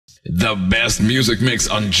The best music mix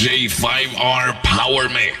on J5R Power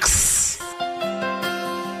Mix.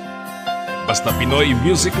 Basta Pinoy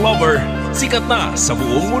music lover, sikat na sa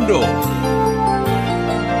buong mundo.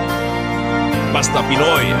 Basta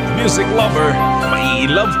Pinoy music lover,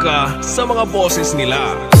 mai-love ka sa mga boses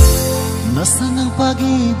nila. Nasaan ang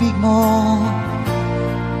pag-ibig mo?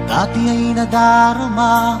 Dati ay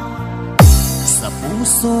nadarama, sa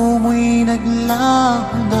puso mo'y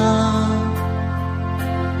naglaho na.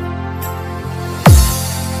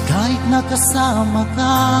 Kahit nakasama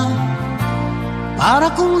ka,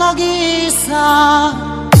 para kong nag-iisa,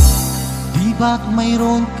 di ba't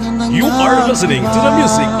mayroon ka nang You are listening to the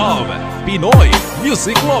music of Pinoy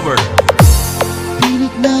music lover.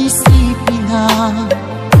 Pilit na isipin nga,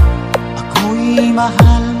 ako'y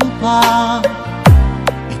mahal mo pa,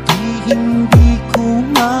 ito'y hindi ko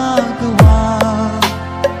magawa.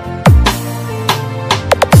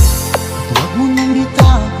 At huwag mo nang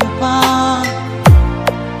bitago pa,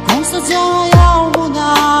 kung sadyang ayaw mo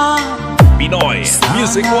na. Pinoy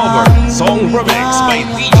music lover, song remix by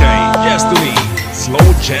DJ Destiny,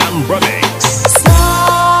 SlowJam remix.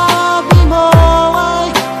 Sabi mo ay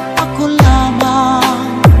ako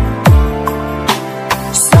lamang,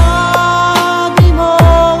 sabi mo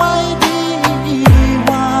ay di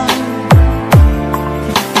iwan,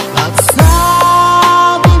 at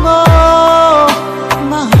sabi mo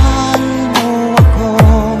mahal mo ako,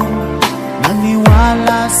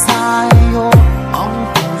 naniwala sa'yo ang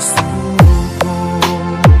puso ko.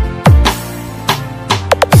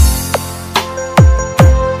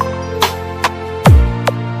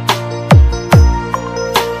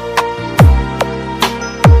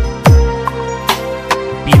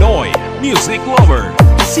 Pinoy music lover,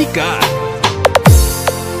 sikat.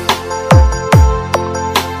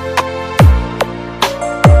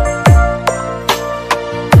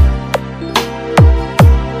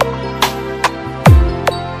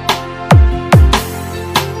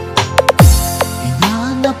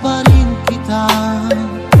 Hinahanap pa rin kita,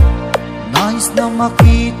 nais na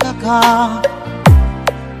makita ka,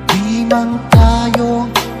 di man tayo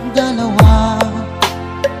dalawa.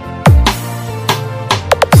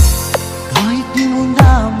 Kahit di mo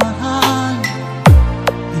na mahal,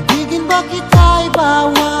 ibigin ba kita'y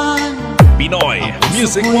bawal? Pinoy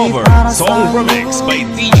music lover, song remix by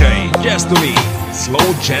DJ Destiny,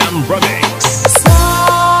 SlowJam remix.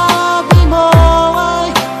 Sabi mo ay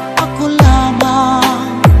ako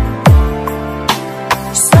lamang,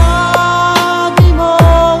 sabi mo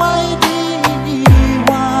ay di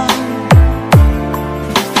iwan,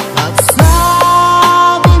 at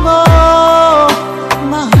sabi mo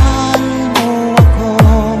mahal mo ako,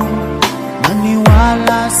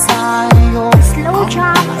 naniwala sa'yo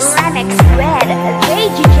SlowJam remix with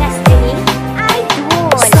DJ Destiny, Idol.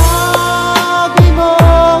 Sabi mo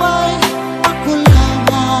ay ako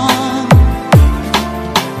lamang,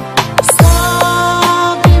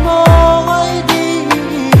 sabi mo ay di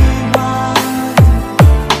iwan,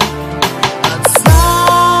 at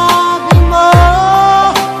sabi mo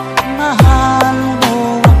mahal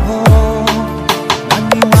mo ako,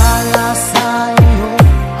 naniwala sa'yo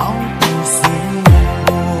ang puso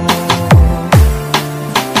ko,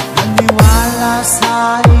 naniwala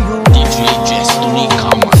sa'yo DJ Destiny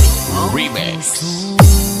Remix.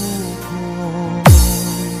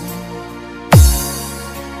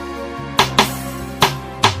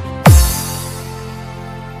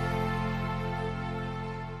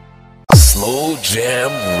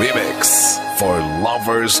 SlowJam Remix for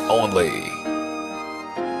lovers only.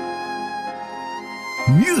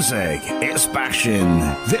 Music is passion.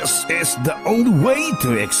 This is the only way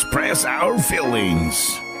to express our feelings.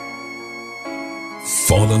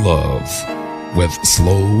 Fall in love with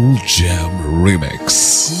SlowJam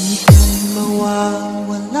Remix. Di kang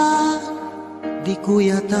mawawala, di ko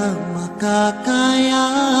yata makakaya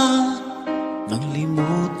nang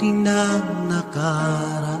limutin ang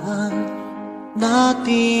nakaraan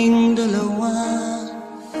nating dalawa.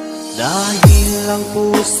 Dahil ang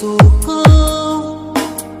puso ko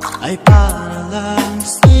ay para lang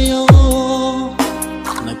sa'yo,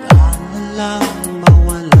 nag-aalalang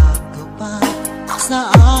mawala ka pa sa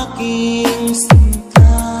aking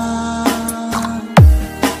sinta.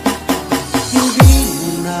 Hindi mo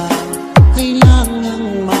na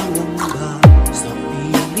kailangang mangamba sa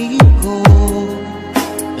piling ko,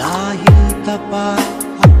 dahil tapat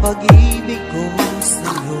ang pag-ibig ko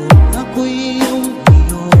sa'yo. Ako'y iyong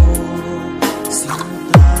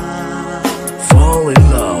sinta. Fall in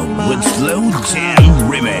love with SlowJam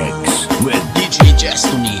Remix with DJ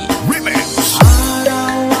Destiny Remix.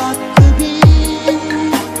 Araw at gabi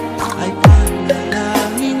ay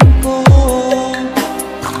panalangin ko,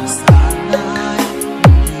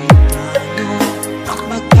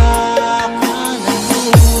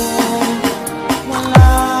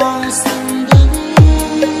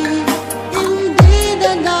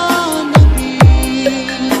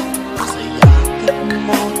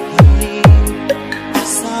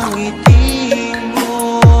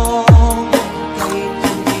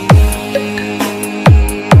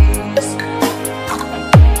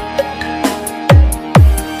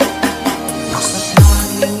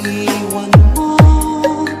 tanging iwan mo,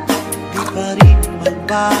 di pa rin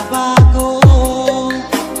magbabago.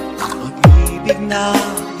 Pag-ibig na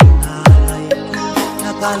inalay ko,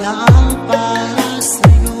 nakalaan para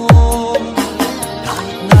sa'yo.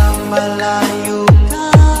 Kahit na malayo ka,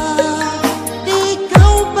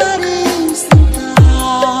 ikaw pa rin sinta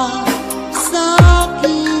sa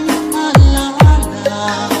aking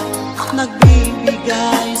alaala.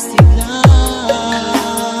 Nagbibigay sila.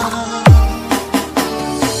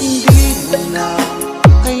 Hindi mo na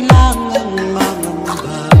kailangang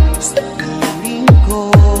mangamba sa piling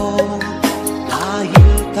ko, dahil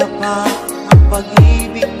tapat ang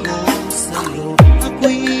pag-ibig ko sa'yo.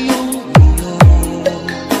 Ako'y iyong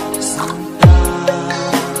sinta.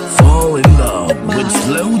 Fall in love with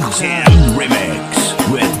SlowJam Remix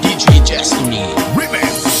with DJ Destiny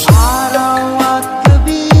Remix. Araw at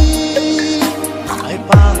gabi ay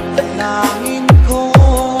panalangin ko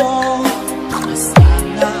na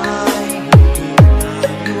sana ay hindi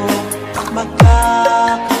tayo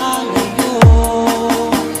magkakalayo.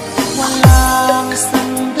 Walang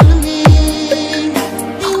sandaling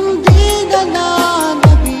hindi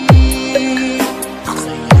nananabik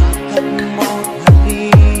sa yakap mo't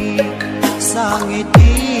halik, sa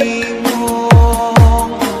ngiti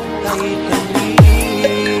mong kay tamis.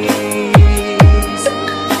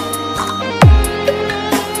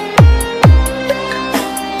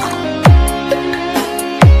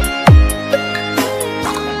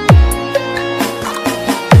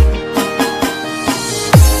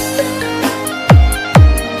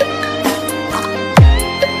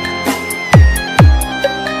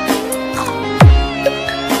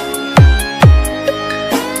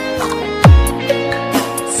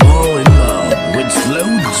 Fall in love with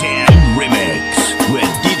SlowJam Remix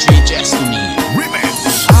with DJ Destiny Remix.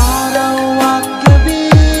 Araw at gabi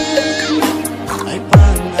ay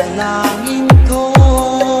panalangin ko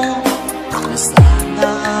na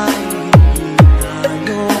sana ay hindi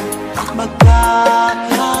tayo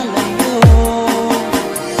magkakalayo.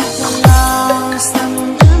 Walang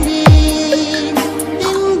sandaling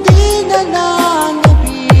hindi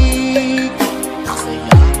nananabik sa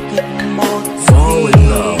yakap mo't Fall in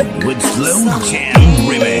love with SlowJam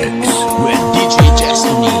Remix with DJ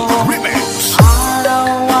Destiny Remix.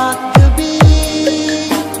 Araw at gabi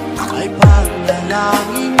ay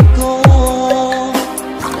panalangin ko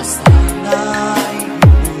na sana ay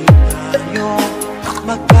hindi tayo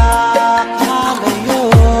magkakalayo.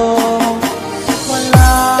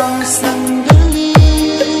 Walang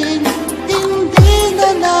sandaling hindi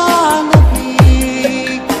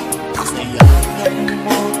nananabik sa yakap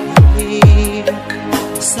mo't halik,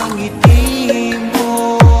 sa ngiti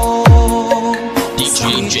mo. DJ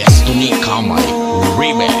Destiny Kamay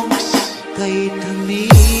Remix. Kay tamis.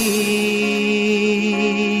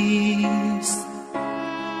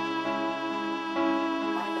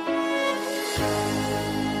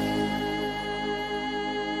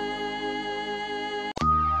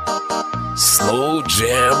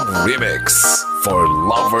 SlowJam Remix for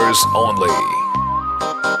lovers only.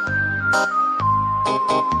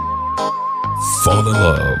 Fall in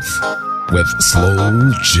love with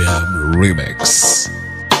SlowJam Remix.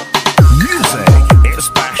 Music is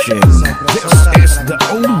passion. This is the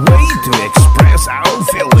only way to express our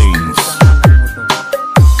feelings.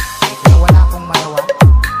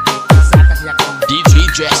 DJ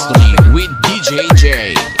Destiny with DJ J.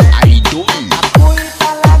 Idol. Ako'y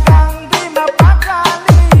talagang di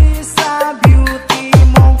mapakali sa beauty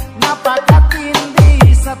mo,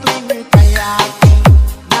 napakatindi sa tuwing ika'y aking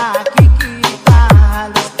nakikita.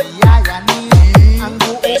 Halos niyayanin ang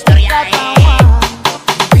buong katawan.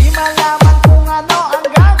 Di malaman kung ano ang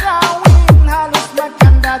gagawin, halos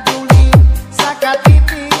magkandadulin sa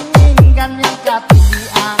katitingin. Ganyang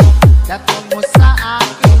katilian dating mo sa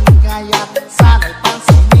akin, kaya sana'y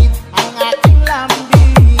pansinin ang aking lambing.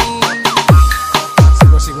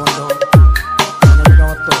 Segundo,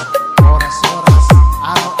 minuto, oras-oras,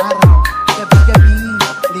 araw-araw, gabi-gabi,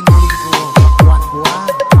 linggo-linggo, buwan-buwan,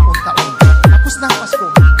 taon-taon. Tapos na ang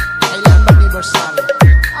Pasko, kailan ba anniversary?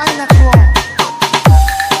 Ay nako!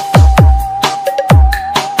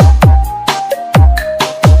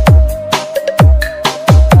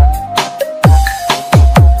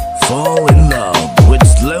 Fall in love with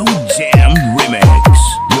SlowJam Remix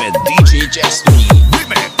with DJ Destiny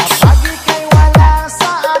Remix. Kapag ika'y wala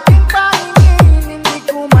sa ating pahingin, hindi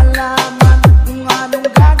ko malaman kung anong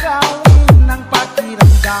gagawin ng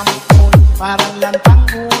pakiramdam ko. Parang lantang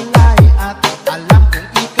gulay at alam kong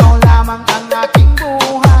ikaw lamang ang aking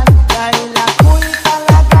buhay. Dahil ako'y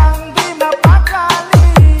talagang di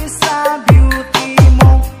mapakali sa beauty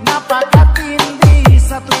mo, napakatindi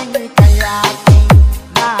sa tuwing ika'y aking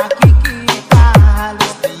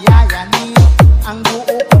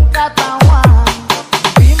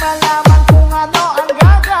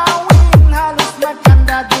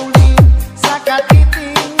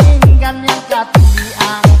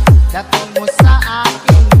mo sa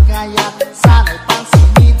akin, kaya't sana'y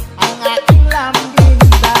pansinin ang aking lambing.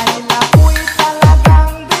 Dahil ako'y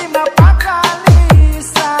talagang di mapakali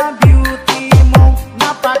sa beauty mong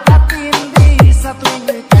napakatindi. Sa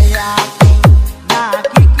tuwing kaya aking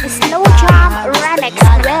nakikita, SlowJam remix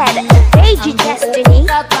with Rage Destiny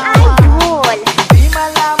Idol. di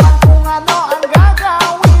malaman kung ano ang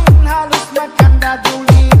gagawin, halos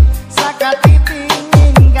magkandadulin sa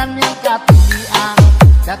katitingin. Ganyang katindi ang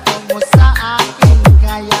dating mo sa akin,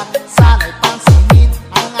 kaya sana'y pansinin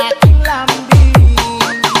ang aking lambing.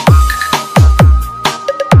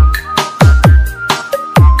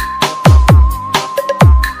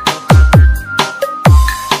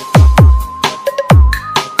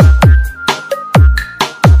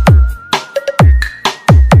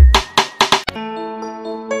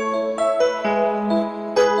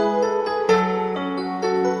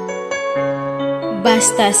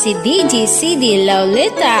 Basta si DJ CD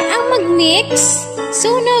Laulita ang mag-mix.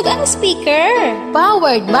 Sunog ang speaker.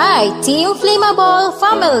 Powered by Team Flammable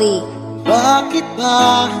Family. Bakit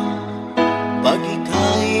ba pag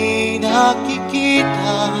ika'y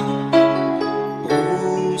nakikita,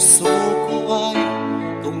 puso ko ay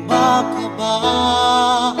kumakaba?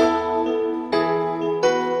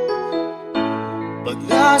 Pag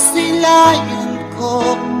nasilayan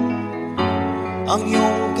ko ang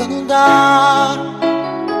iyong ganda,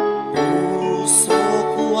 puso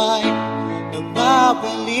ko ay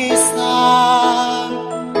nagbabalisa.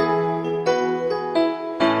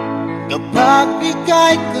 Kapag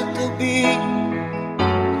ika'y katabi,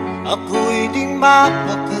 ako'y di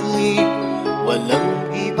mapakali.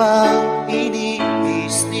 Walang ibang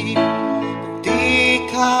iniisip kundi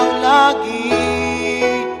ikaw lagi.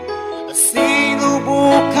 At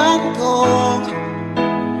sinubukan kong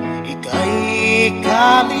ika'y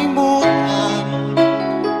kalimutan,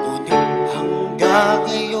 ngunit hanggang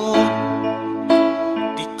ngayon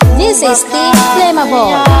di ko This is Team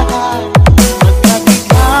Flammable. makayanan. Pagkat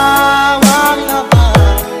ikaw ang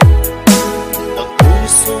laman ng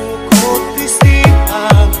puso ko't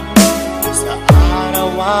isipan, sa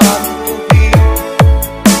araw at gabi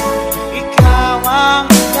ikaw ang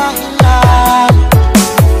dahilan.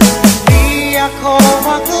 Di ako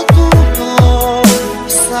makatulog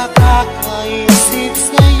sa kakaisip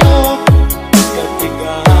sa'yo, pagkat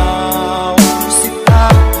ikaw sinta,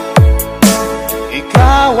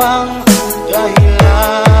 ikaw ang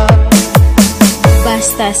dahilan.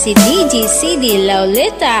 Basta si DJ CD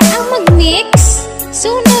Laulita ang mag-mix.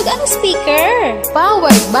 Sunog ang speaker.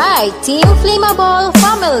 Powered by Team Flammable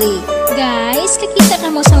Family. Guys, kakita ka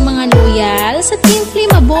mo sa mga loyal sa Team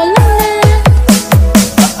Flammable lang na.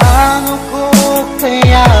 Paano ko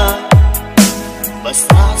kaya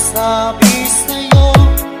masasabi sa'yo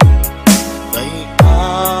na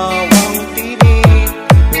ikaw ang tinig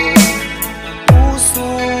ng puso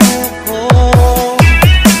ko?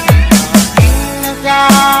 Aking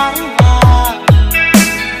nagdarama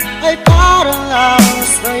ay parang lang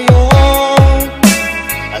sa'yo.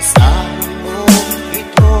 Asahan mo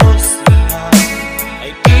ito siya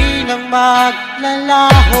ay di nang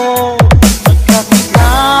maglalaho. Pagkat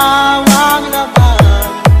ikaw ang laman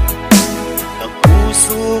ng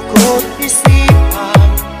puso ko't isipan,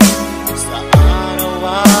 sa araw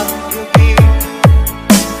at gabi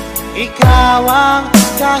ikaw ang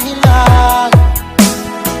dahilan.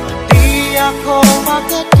 Di ako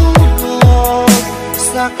makatulog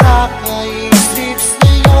sa kakaisip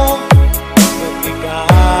sa'yo, pag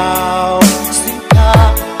ikaw sinta,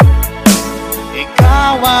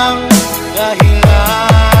 ikaw ang dahilan.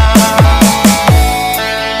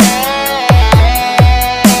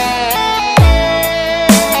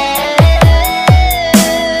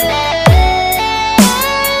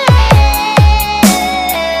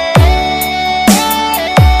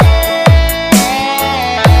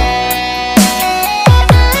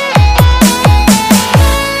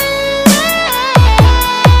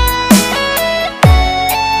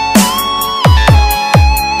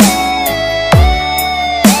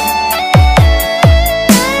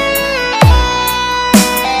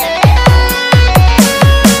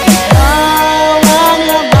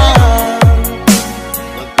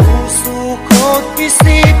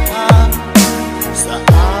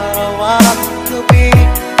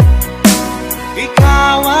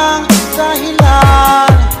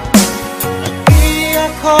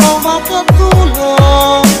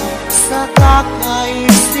 makatulong sa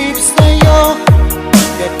kakaisip sa'yo.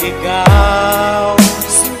 Hanggat ikaw,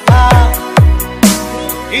 sinta,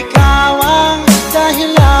 ikaw ang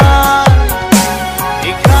dahilan.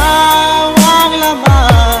 Ikaw ang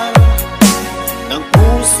laman ng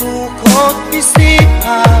puso ko't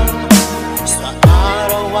isipan sa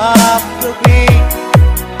araw at gabi. tuwing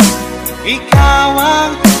ikaw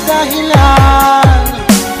ang dahilan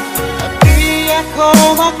at di ako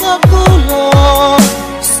makatulog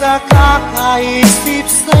sa kakaisip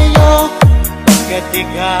sa'yo. Pagkat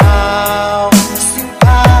ikaw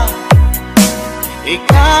sinta,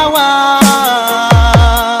 ikaw ang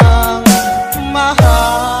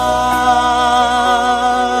mahal.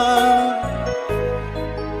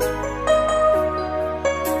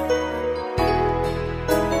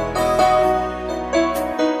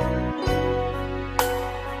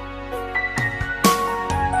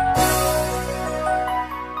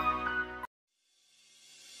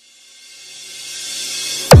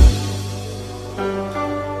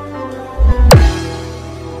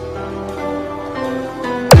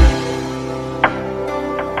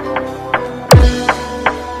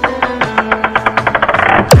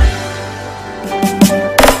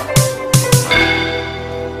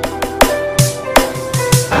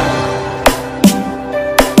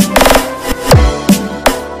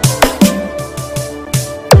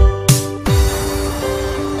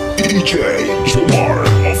 DJ Jomar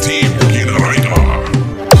of Team Ginarayna.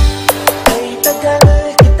 Ay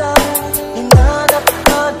tagal kitang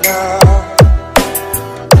hinanap-hanap,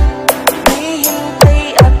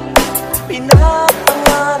 hinihintay at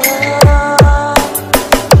pinapangarap.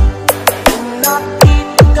 Kung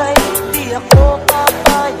nakita kay di ako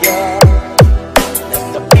papayag na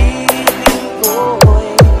sa piling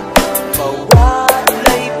ko'y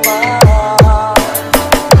mawalay pa.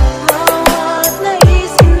 Bawat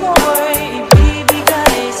naisin mo'y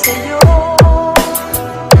ibibigay sa'yo.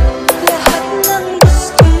 Lahat ng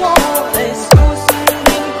gusto mo ay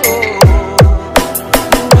susundin ko.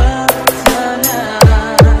 Huwag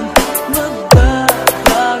sanang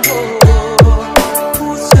magbabago.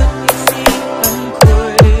 Puso't isipan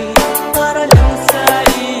ko'y para lang sa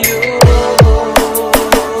iyo.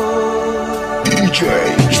 DJ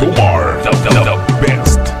Jomar, the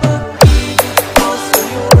best. Pag-ibig ko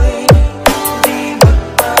sa'yo'y di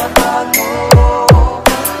magbabago.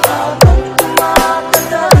 Habang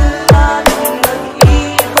tumatagal lalong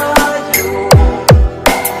nag-ibayo.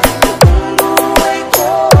 Ang buhay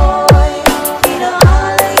ko'y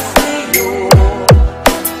inaalay sa'yo.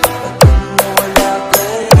 Pagkat nawala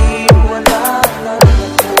ka'y wala na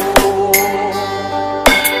rin ako.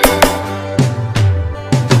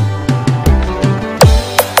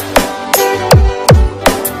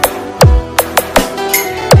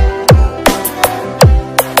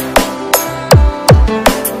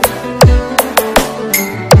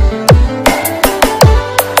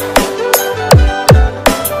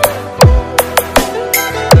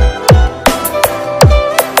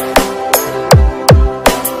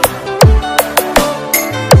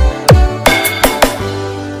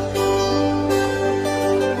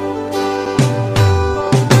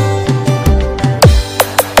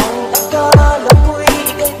 Ang akala ko'y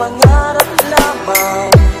ika'y pangarap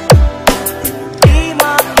lamang, di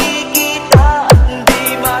makikita at di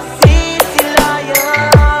masisilayan.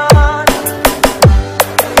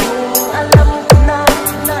 Yung alam ko na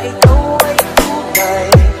ikaw ay tunay,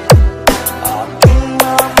 aking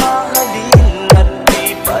mamahalin at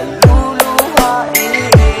di paluluhain.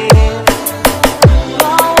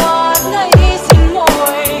 Bawat naisin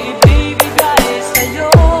mo'y ibibigay sa'yo.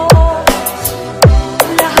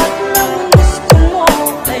 Lahat ng gusto mo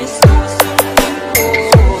ay susundin ko.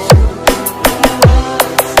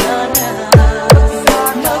 Huwag sana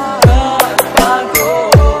magbabago.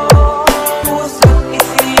 Puso't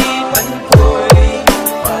isipan ko'y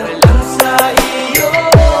para lang sa iyo.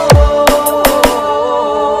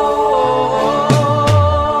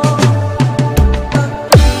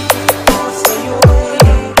 Pag-ibig ko sa'yo'y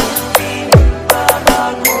di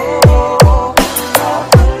magbabago.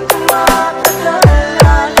 Habang tumatagal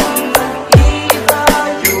lalong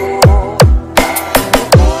nag-ibayo.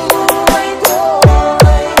 Ang buhay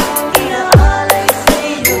ko'y inaalay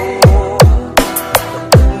sa'yo.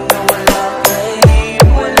 Pagkat nawala ka'y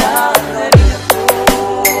wala na rin ako.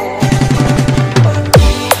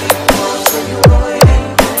 Pag-ibig ko sa'yo'y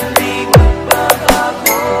di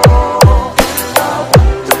magbabago. Habang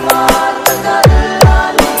tumatagal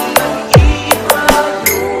lalong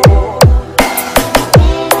nag-ibayo.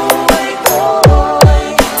 Ang buhay ko'y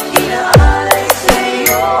inaalay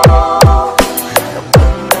sa'yo. Kapag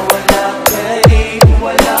nawala ka'y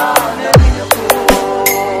wala na rin ako.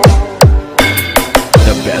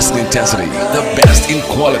 The best in intensity, the best in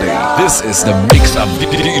quality. This is the mix of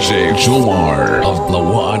DJ Jomar of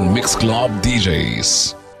Lawan Mix Club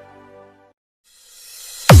DJs.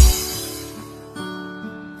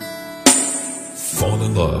 Fall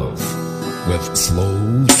in love with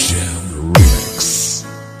Slow Jam Remix.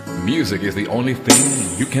 Music is the only thing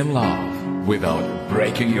you can love without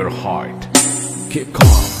breaking your heart. Keep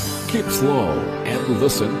calm, keep slow, and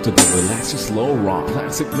listen to the relaxing slow rock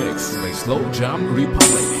classic mix by SlowJam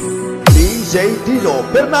Republic. DJ Dilo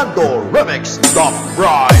Fernando Remix, The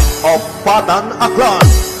Bride of Batan Aklan.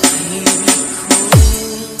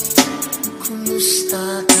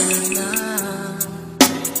 Kumusta ka na?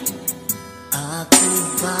 Ako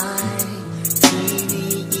ba'y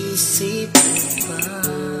iniisip pa?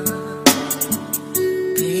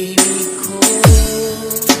 Baby ko,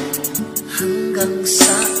 hanggang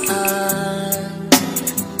saan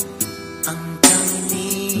ang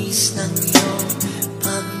tamis ng iyong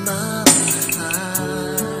pagmamahal?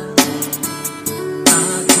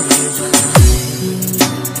 Ako ba'y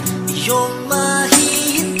iyong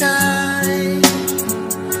mahihintay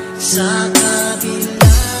sa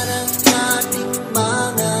kabila ng ating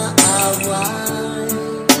mga away?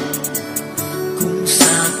 Kung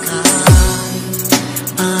sakaling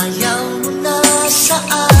ayaw mo na sa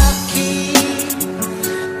akin,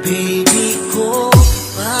 baby ko,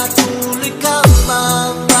 patuloy kang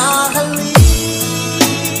mamahalin.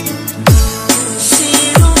 Kung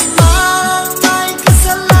sino man may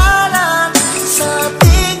kasalanan sa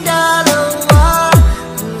ating dalawa,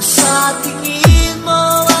 kung sa tingin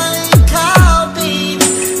mo ay ikaw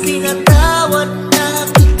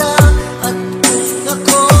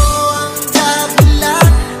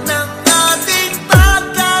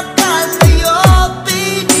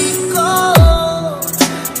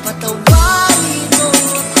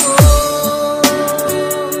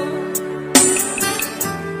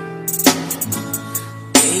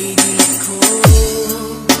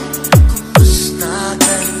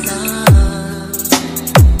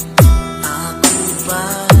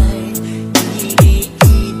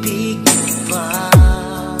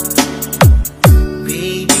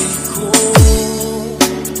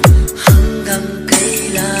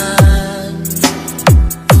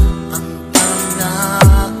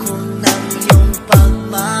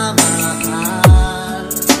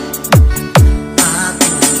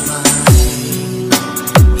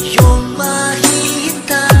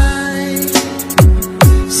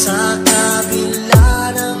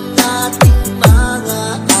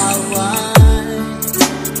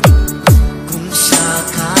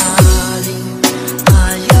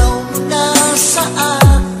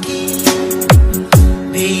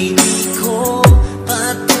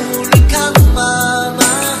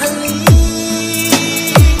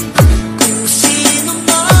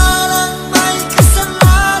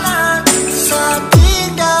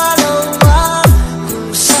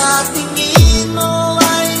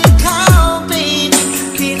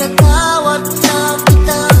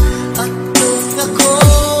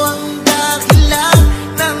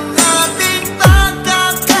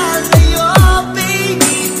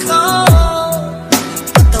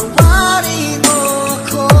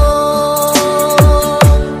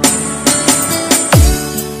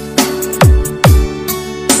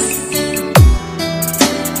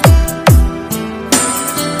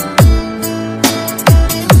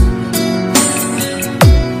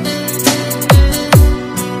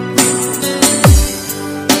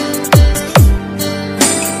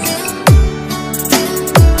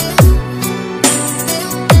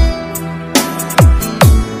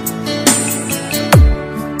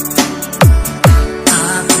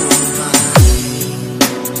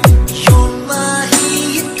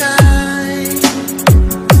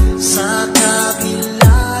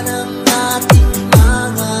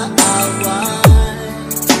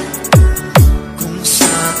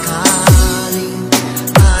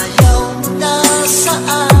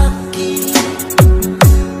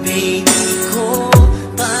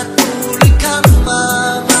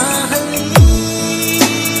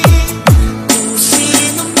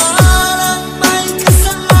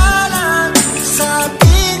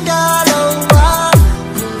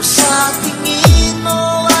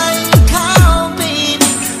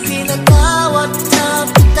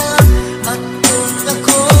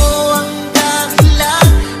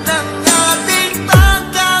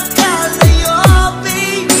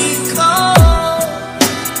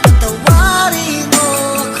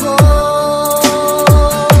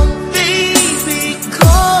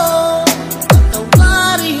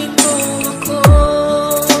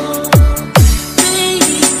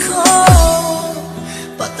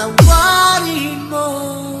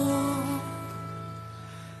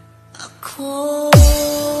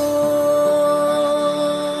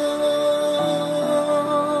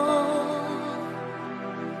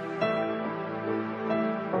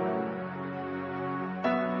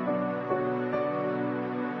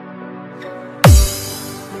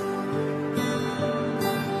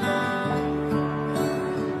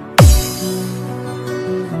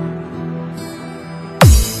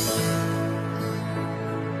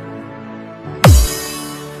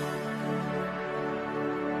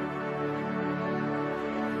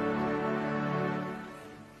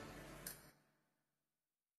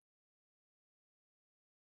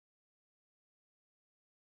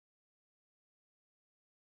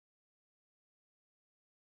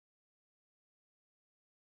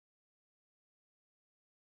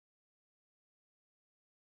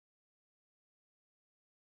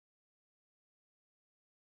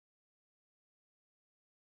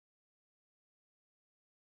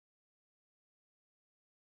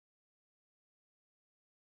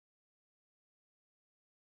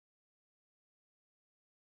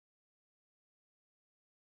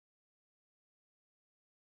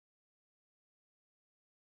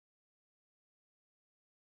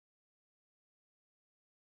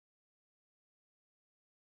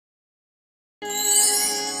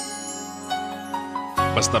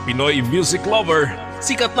Basta Pinoy music lover,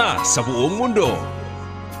 sikat na sa buong mundo.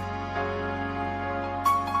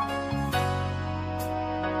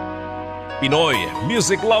 Pinoy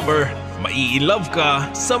music lover, mai-love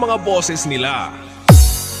ka sa mga boses nila.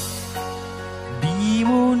 Di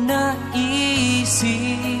mo naisip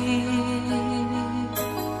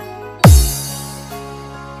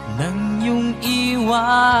nang iyong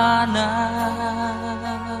iwanan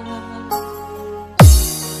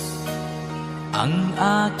ang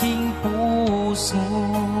aking puso,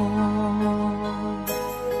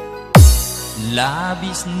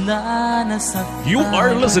 labis na nasaktan. You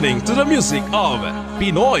are listening to the music of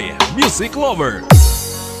Pinoy music lover.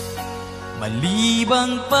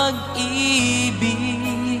 Malibang pag-ibig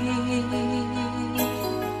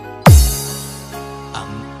ang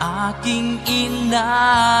aking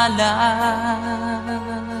inalay,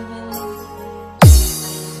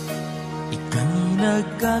 ika'y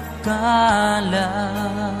nagkakala.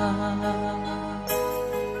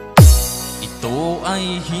 Ito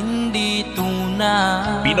ay hindi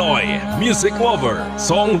tunay. Pinoy music lover,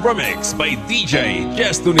 song remix by DJ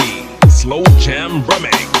Destiny, SlowJam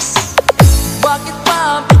remix. Bakit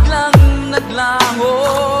pa biglang naglaho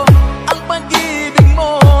ang pag-ibig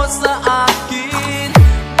mo sa akin?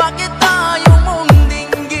 Bakit tayo mong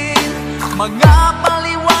dinggin mga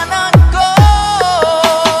paliwanag ko?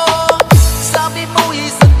 Sabi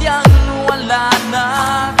mo'y sadyang wala na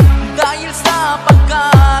dahil sa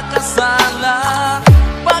pagkakasala.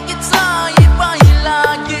 Bakit sa iba'y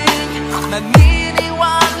laging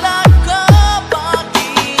naniniwala ka?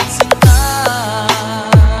 Bakit sinta?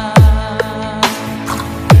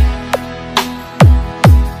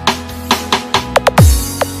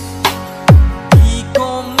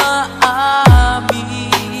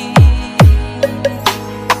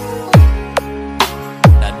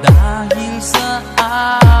 Sa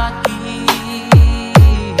akin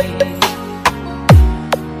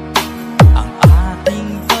ang ating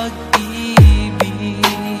pag-ibig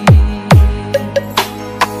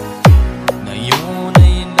ngayon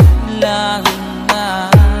ay naglang na.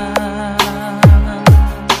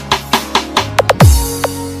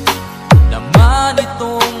 Naman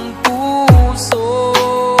itong puso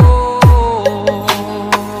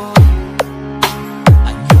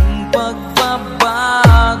ang iyong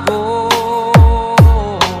pagbabago.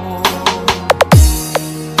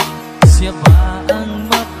 Siya ba ang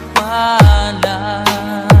mapala?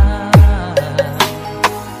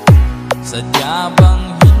 Sadya bang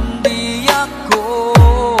hindi ako?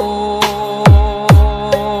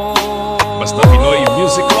 Basta Pinoy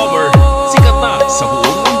music lover, sikat na sa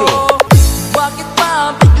buong mundo. Bakit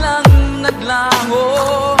pa biglang naglaho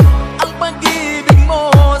ang pag-ibig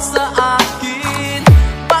mo sa akin?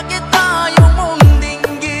 Bakit tayo mong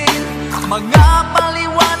dinggin mga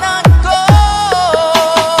paliwanag ko?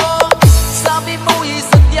 Sabi mo'y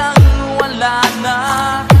sadyang wala na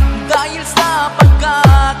dahil sa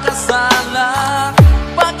pagkakasala.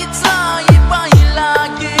 Bakit sa iba'y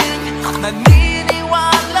laging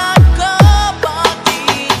naniniwala ka?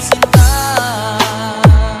 Bakit sinta?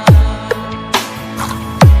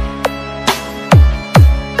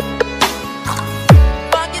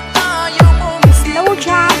 Bakit tayo mong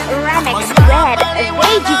SlowJam remix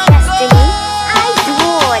with DJ Destiny.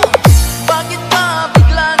 Idol. Bakit pa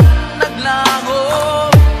biglang naglaho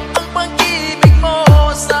ang pag-ibig mo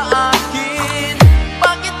sa akin?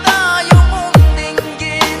 Bakit tayo mong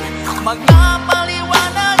dinggin mga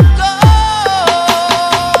paliwanag ko?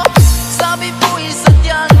 Sabi mo'y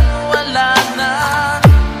sadyang wala na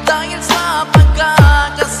dahil sa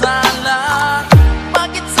pagkakasala.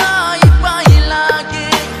 Bakit sa iba'y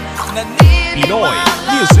laging Pinoy naniniwala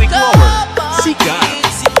music ka? lover, sikat.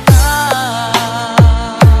 Bakit sinta?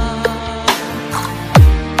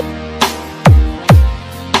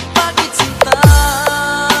 Bakit sinta?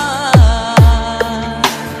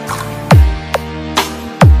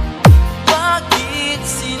 Bakit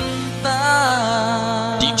sinta?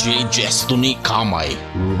 DJ Destiny Kamay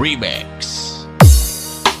Remix.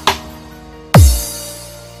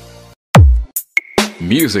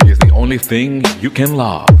 Music is the only thing you can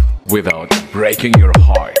love without breaking your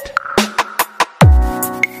heart.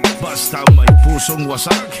 Basta may pusong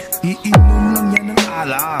wasak, iinom lang yan ng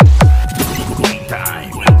alak. Great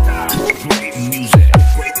time, great music,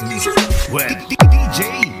 with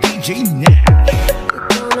DJ Nash.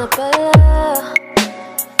 Ikaw na pala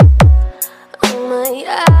ang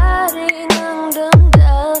may-ari ng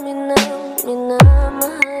damdamin ng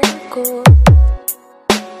minamahal ko.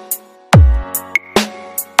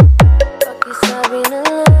 Pakisabi na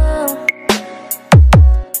lang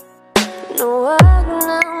na huwag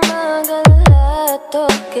nang mag-alala,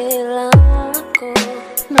 okay lang ako.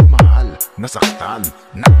 nasaktan,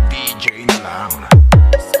 nag-DJ na lang.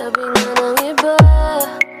 Sabi nga ng iba,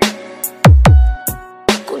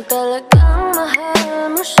 kung talagang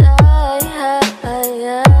mahal mo siya,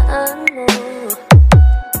 hahayaan mo.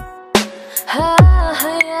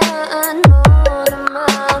 Hahayaan mo na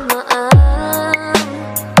mamaan.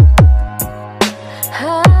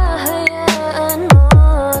 Hahayaan mo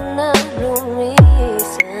na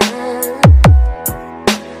lumisan.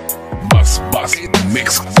 Bust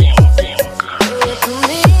mix. Kaya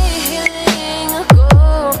tumihiling ako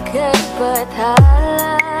kay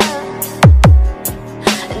Bathala,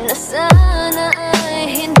 na sana ay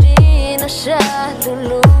hindi na siya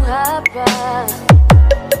luluha pa,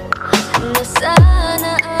 na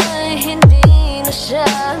sana ay hindi na siya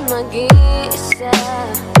mag-iisa,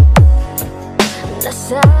 na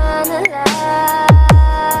sana lang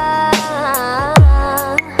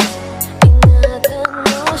ingatan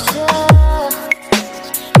mo siya.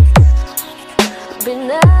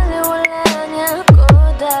 Binaliwala niya ako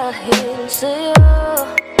dahil sa'yo,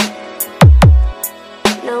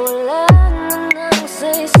 nawala na ng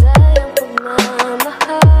saysay ang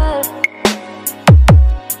pagmamahal,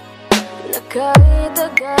 na kahit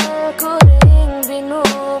tagal ko ring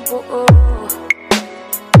binubuo,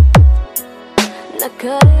 na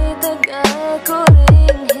kahit tagal ko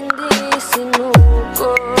ring hindi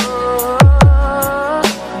sinuko.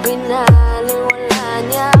 Binaliwala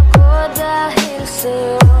niya ako dahil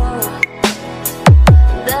sa'yo,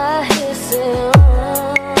 dahil sa'yo.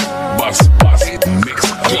 Bust mix.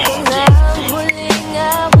 Ito na huling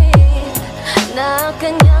awit na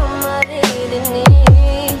kanyang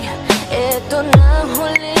maririnig. Ito na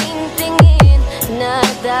huling tingin na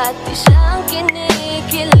dati siyang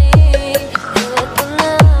kinikilig. Ito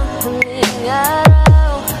na huling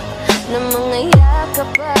araw na mga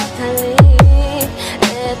yakap at halik.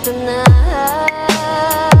 Ito na,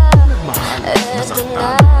 ito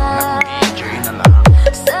na.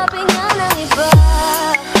 Sabi nga ng iba,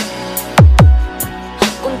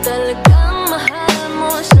 kung talagang mahal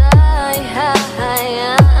mo siya, ay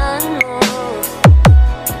hahayaan mo.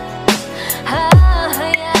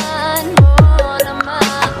 Hahayaan mo na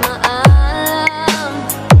maalam.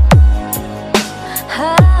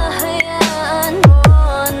 Hahayaan mo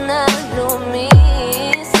na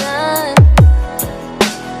lumisan.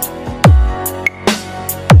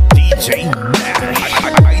 DJ Nash,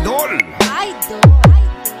 Idol.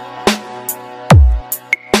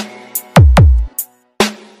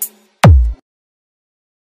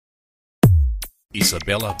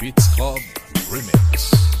 Isabella Beats Club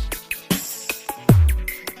Remix.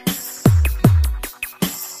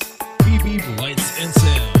 PB Lights and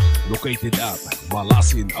Sound, located at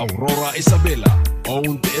Malasin, Aurora, Isabela.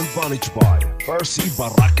 Owned and managed by Percy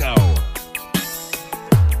Baracao.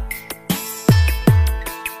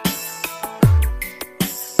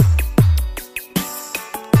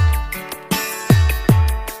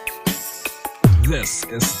 This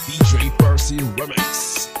is DJ Percy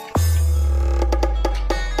Remix.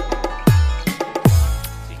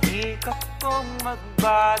 Sinikap kong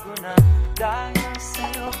magbago na dahil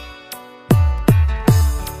sa'yo.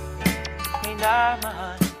 May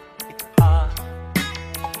namahan kita.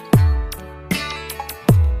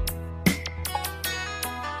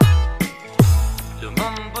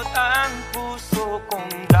 Lumambot ang puso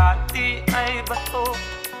kong dati ay bato,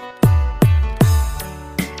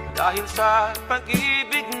 dahil sa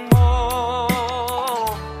pag-ibig mo.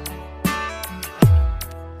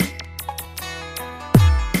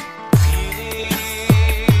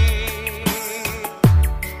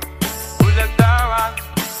 Bulag daw ang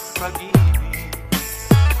pag-ibig.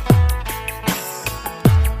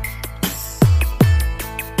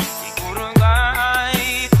 Siguro nga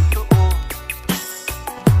ay totoo,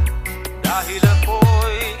 dahil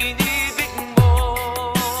ako'y inibig mo.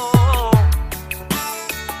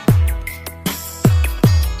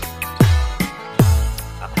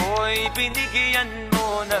 Ako'y binigyan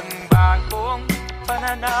mo ng bagong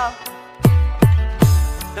pananaw,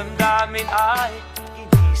 damdamin ay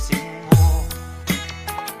ginising mo.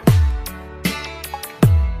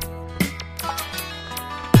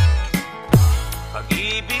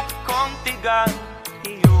 Pag-ibig kong tigan,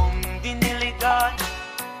 iyong diniligan.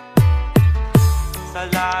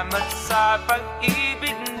 Salamat sa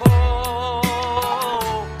pag-ibig mo.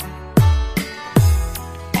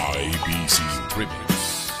 IBC Remix.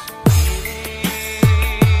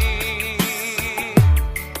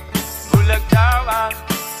 Bulag daw ang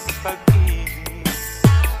pag-ibig.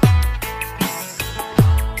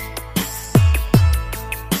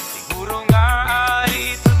 Siguro nga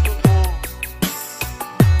ay totoo,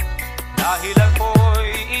 dahil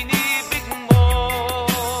ako'y inibig mo.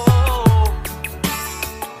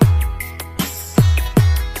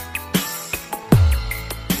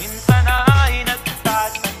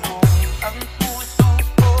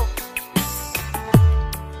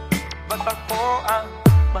 Pag ako ang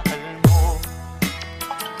mahal mo,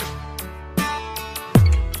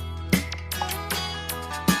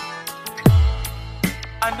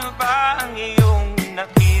 ano ba ang iyong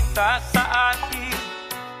nakita sa akin?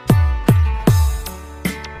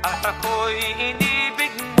 At ako'y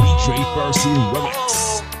inibig mo. DJ Percy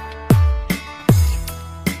Remix.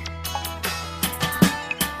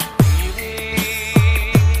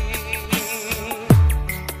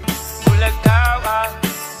 Bulag daw ang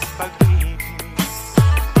pag-ibig,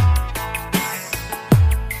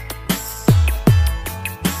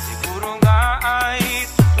 siguro nga ay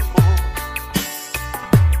totoo,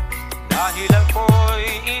 dahil ako'y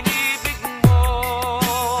inibig mo.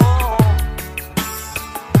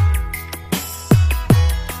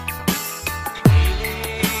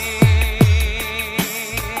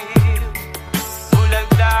 Bulag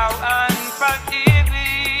daw ang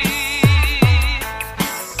pag-ibig,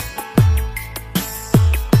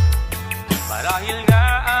 marahil nga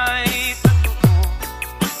ay totoo,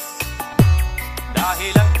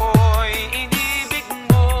 dahil ako'y inibig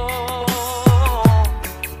mo.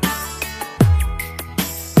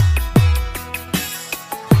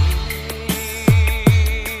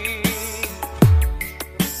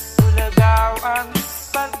 Bulag daw ang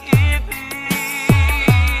pag-ibig.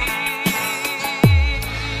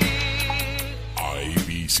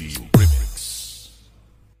 IBC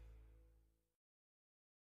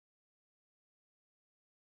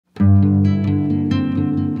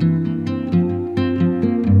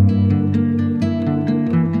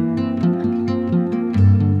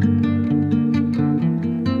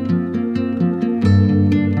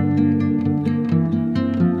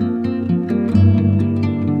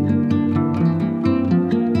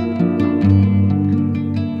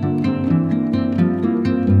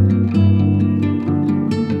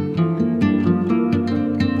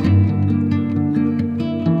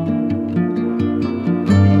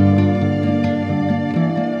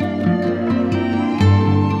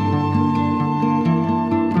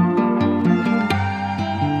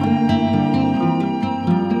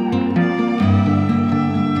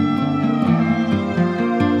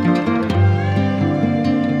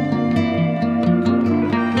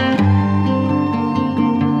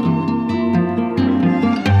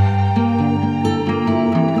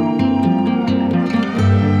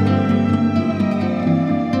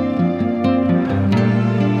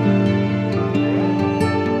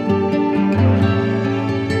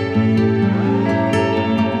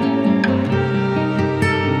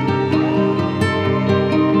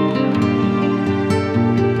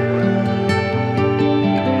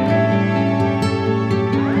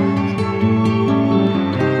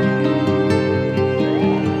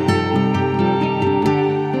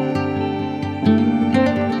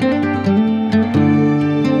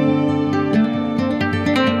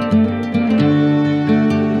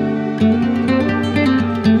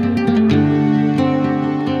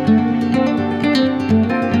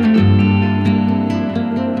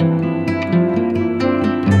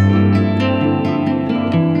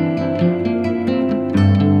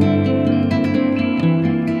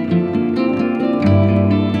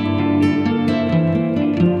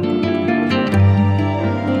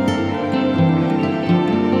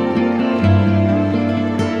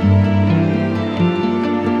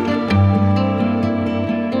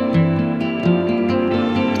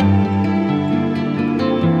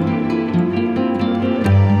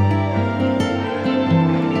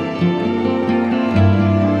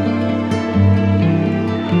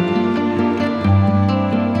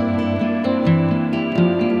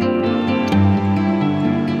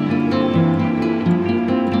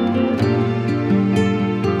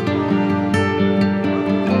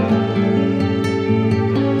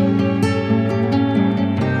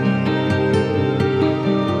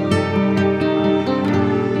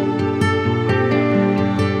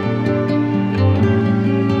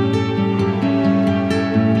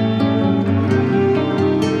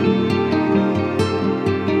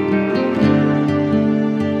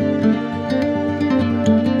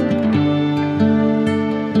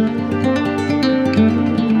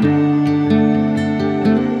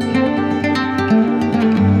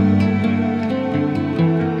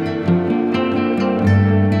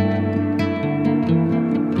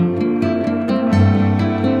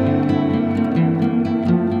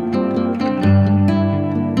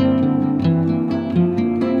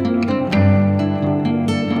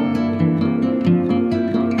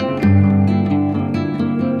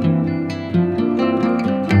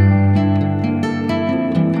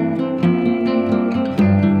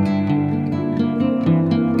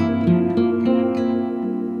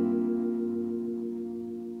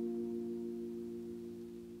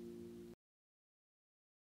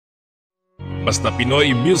Basta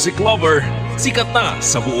Pinoy music lover, sikat na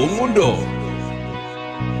sa buong mundo.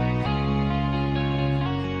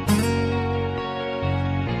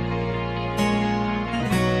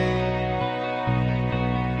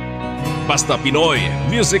 Basta Pinoy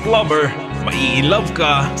music lover, mai-love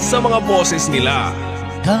ka sa mga boses nila.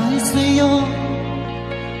 Dahil sa'yo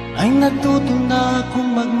ay natuto na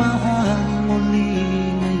akong magmahal muli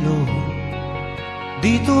ngayon.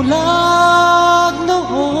 Di tulad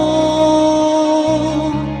noon.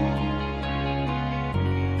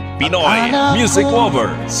 Pinoy music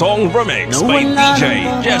lover, song remix by DJ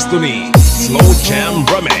Destiny, SlowJam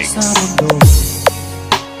remix.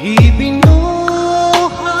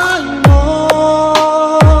 Ibinuhay mo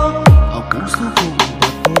ang puso kong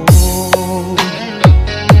bato.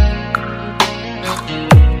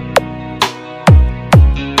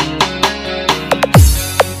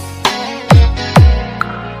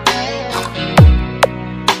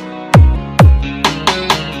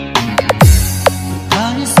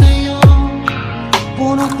 Dahil sa'yo,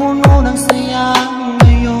 punong-puno ng saya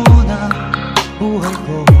ngayon ang buhay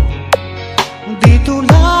ko. Di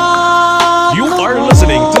tulad You are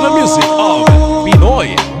listening to the music of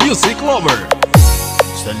Pinoy music lover.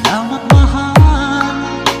 Salamat mahal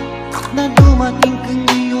na dumating ka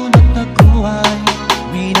ngayon at ako ay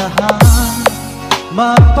minahal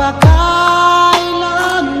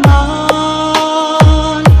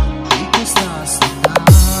magpakailanman di ka sasaktan.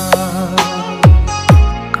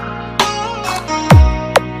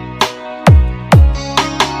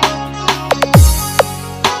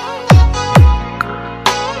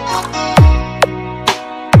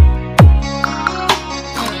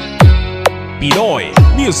 Pinoy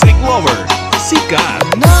music lover, sikat.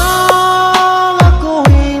 Nang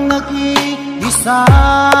ako'y nag-iisa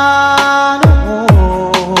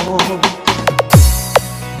noon,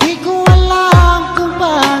 di ko alam kung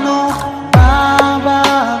paano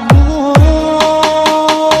babangon.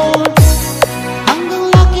 Hanggang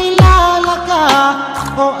nakilala ka,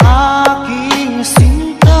 o aking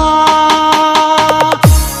sinta.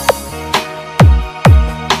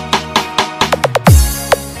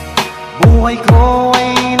 Buhay ko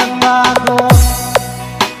ay nagbago,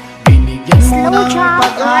 binigyan mo ng SlowJam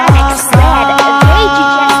pag-asa. remix with DJ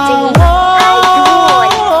Destiny. Idol.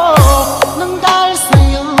 Nang dahil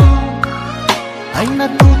sa'yo ay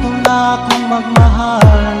natuto na akong magmahal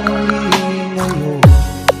muli ngayon.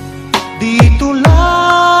 Di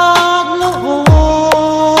tulad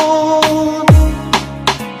noon.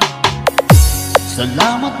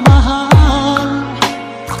 Salamat mahal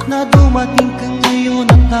na dumating ka ngayon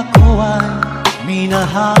at ako ay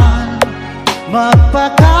minahal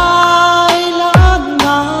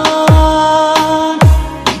magpakailanman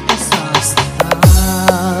di ka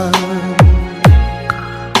sasaktan.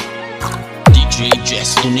 DJ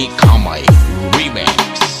Destiny Kamay Remix.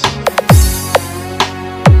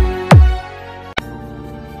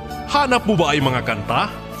 Hanap mo ba ay mga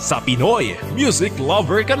kanta? Sa Pinoy music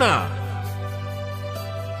lover ka na.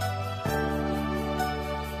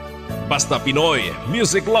 Basta Pinoy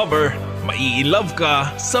music lover, mai-love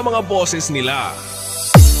ka sa mga boses nila.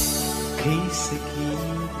 Kay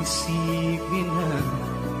sakit isipin na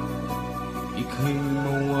ika'y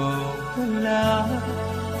mawawala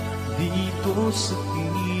dito sa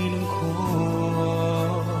piling ko.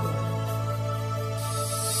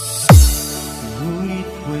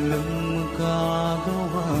 Ngunit walang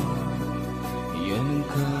magagawa, yan ang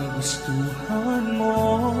kagustuhan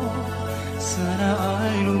mo. Sana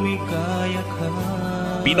ay lumikaya ka.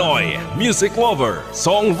 Pinoy music lover,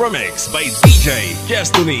 song remix by DJ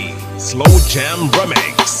Destiny, SlowJam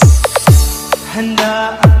remix.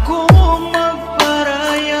 Handa ako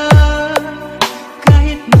magparaya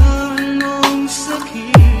kahit na anong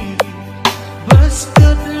sakit,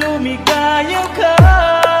 basta't lumikaya ka.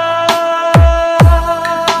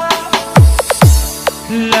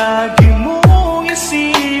 Lagi mong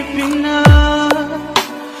isipin na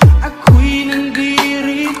ako'y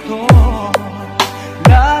nandirito,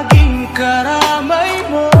 laging karamay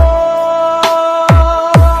mo.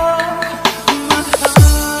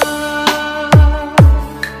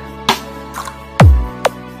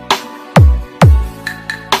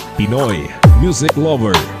 Pinoy music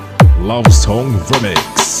lover, Lovesong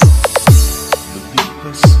remix.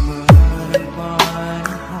 Lumipas man ang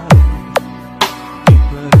panahon, di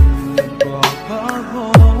pa rin nagbabago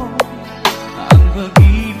ang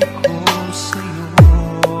pag-ibig ko sa'yo.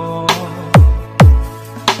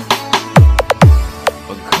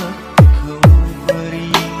 Pagkat ikaw pa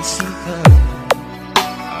rin sinta,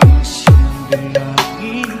 ang siyang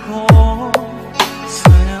dalangin ko.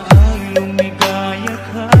 Sana ay lumigaya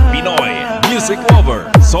ka. Pinoy music lover,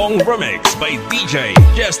 Song Remix by DJ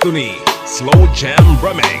Destiny. Slow Jam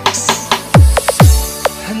Remix.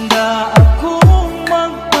 Handa akong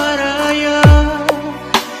magparaya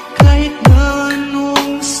kahit na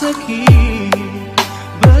anong sakit,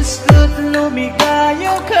 basta't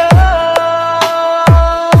lumigaya ka.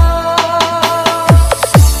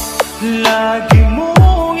 Lagi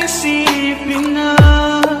mong isipin na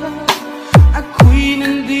ako'y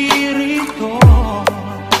nandirito,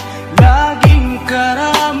 laging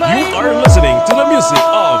karamay mo. You are listening to the music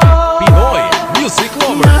of Pinoy Music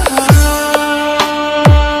Lover.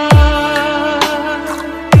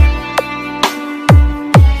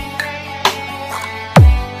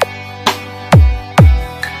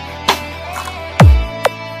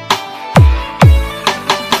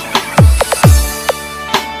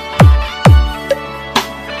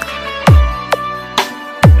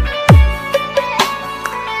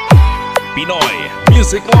 Pinoy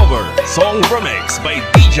Music Lover Song Remix by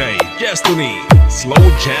DJ Destiny. Slow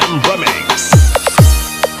Jam Remix.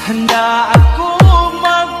 Handa akong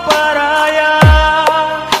magparaya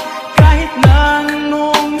kahit na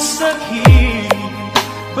anong sakit,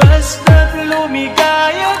 basta't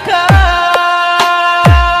lumigaya ka.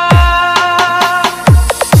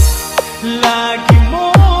 Lagi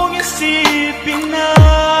mong isipin na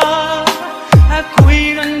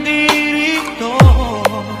ako'y nandirito,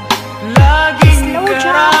 laging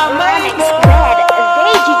karamay mo.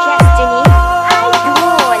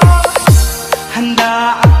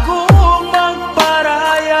 Handa akong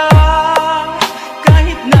magparaya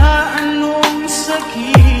kahit na anong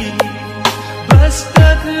sakit,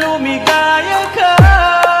 basta't lumigaya ka.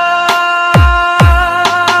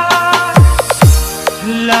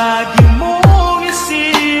 Lagi mong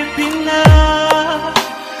isipin na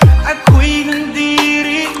ako'y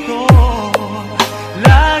nandirito,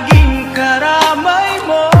 laging karamay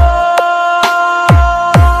mo.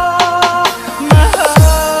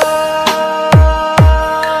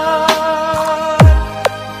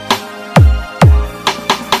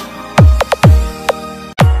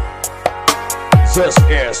 This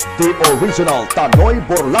is the original Tanoy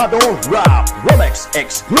Borlado Rap Remix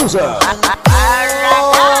exclusive.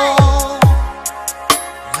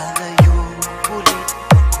 Lalayo ulit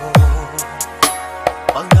ako,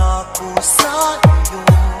 pangako sa iyo,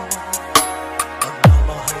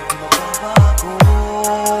 pagmamahal magbabago.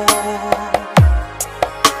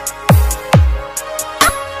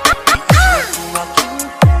 Iiyak ko aking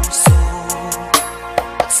puso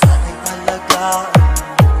at sana'y alagaan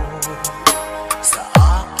mo. Sa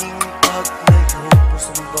aking paglayo,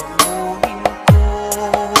 pusong bangunin ko.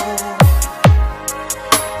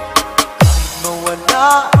 Kahit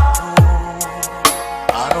mawala ako,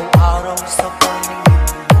 araw-araw sa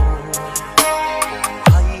paningin mo.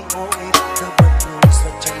 Buhay o ikabato,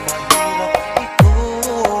 sadyang mahirap ito.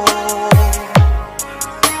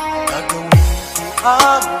 Gagawin ko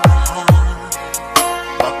ang lahat,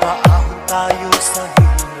 makaahon tayo sa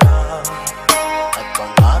hirap, at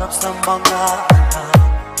pangarap sa mga anak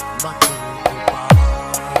matutupad.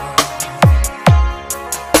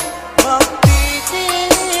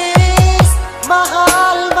 Magtitiis,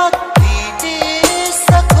 mahal, magtitiis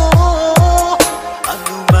ako.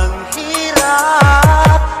 Ano mang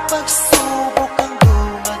hirap, pagsubok ang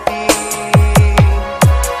dumating.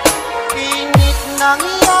 Init ng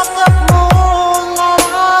yakap mo,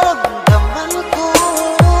 nararamdaman ko.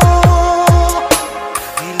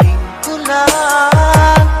 Hiling ko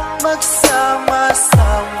lang,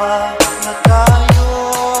 magsama-sama na tayo.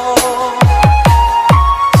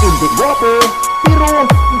 Hindi guwapo, pero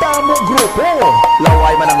damo grupo.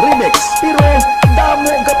 Laway man ang remix, pero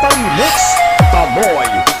damo kaparimix. Tamoy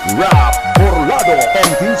Rap Borlado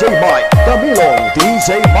and DJ Mike Camilong,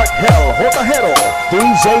 DJ Mark Hell Hotahero,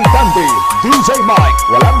 DJ Dandy, DJ Mike.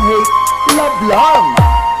 Walang hate, love lang.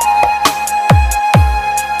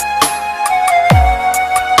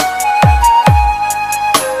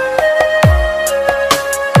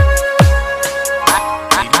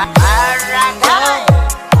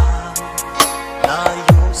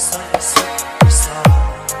 Layo sa isa't isa,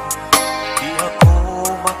 di ako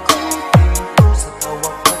makontento sa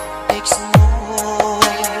tawag at text mo.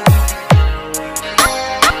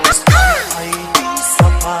 Gusto ay di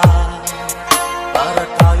sapat para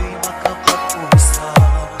tayo'y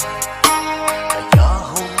makapag-usap. Kaya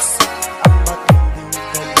homesick ang matinding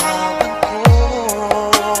kalaban ko.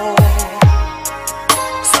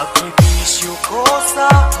 Sakripisyo ko sa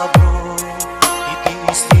abroad,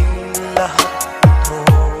 itiis din lahat ito.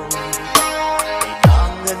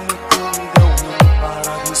 Kailangan kong gawin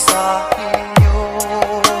para doon sa inyo.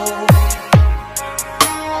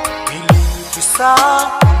 Hiling ko sa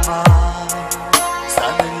Ama, sa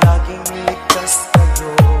Sana'y laging ligtas kayo.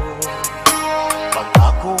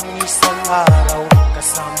 Pangakong isang araw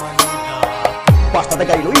kasama ng hapon. Basta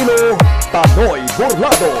taga Iloilo, Tanoy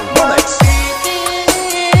Burlado Remix.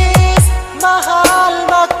 Magtitiis, mahal,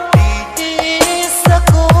 magtitiis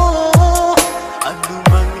ako. Ano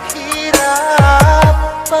mang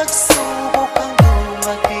hirap, pagsubok ang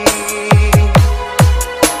dumating.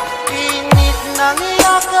 Init ng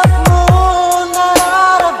yakap mo,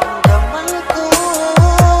 nararamdaman ko.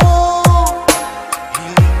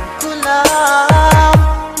 Hiling ko lang,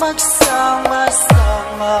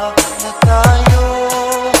 magsama-sama na tayo.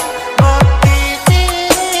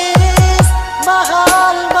 Magtitiis,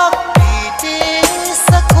 mahal, magtitiis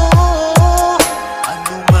ako.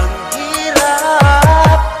 Ano mang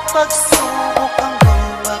hirap, pagsubok ang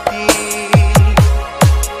dumating.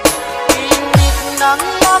 Init ng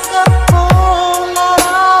yakap mo,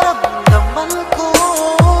 nararamdaman ko.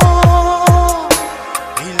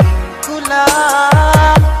 Hiling ko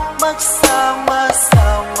lang,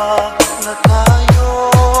 magsama-sama na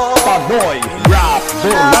tayo. Tanoy Rap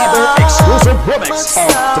Burlado exclusive remix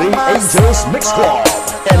of Three Angels Mix Club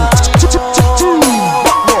and Team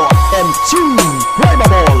Bakno and Team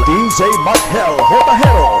Primal, DJ Mathel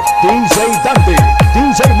Hotahero, DJ Dante,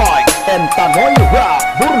 DJ Mike and Tanoy Rap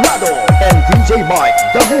Burlado and DJ Mike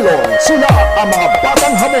Danilo. Sila ang mga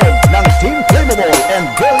batang hamon ng Team Flammable and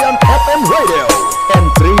Brilliant FM Radio and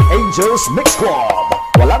Three Angels Mix Club.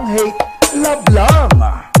 Walang hate, love lang.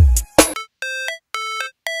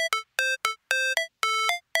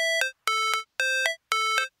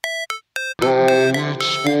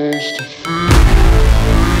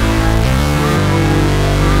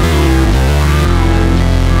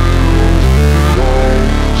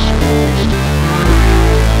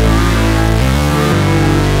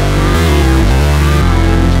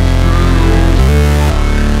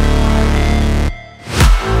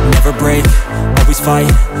 Never break, always fight,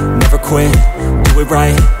 never quit, do it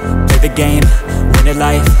right, play the game, win it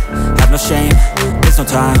life, have no shame, there's no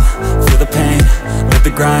time, feel the pain, live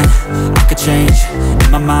the grind, I could change,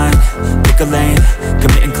 in my mind, pick a lane,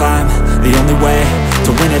 commit and climb, the only way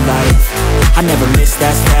to win it life. I never miss,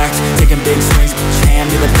 that's fact, taking big swings, put your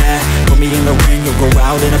hand to the bat, put me in the ring, you'll go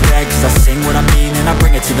out in a bag, cause I sing what I mean and I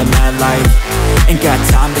bring it to the mad light. Ain't got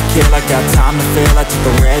time to kill, I got time to feel, I took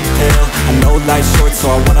the red pill, I know life's short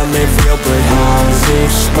so I wanna live real, but how's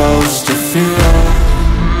it supposed to feel?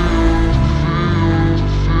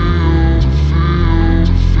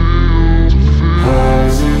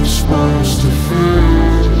 How's it supposed to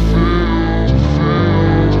feel?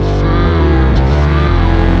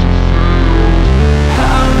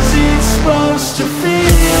 How's it supposed to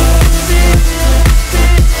feel?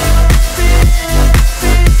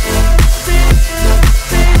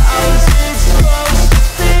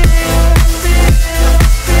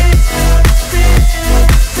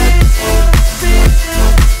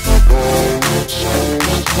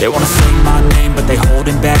 They wanna say my name, but they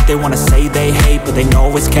holding back. They wanna say they hate, but they know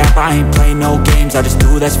it's cap. I ain't play no games, I just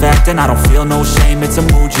do that's fact. And I don't feel no shame, it's a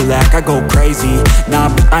mood you lack. I go crazy, nah,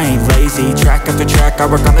 but I ain't lazy. Track after track, I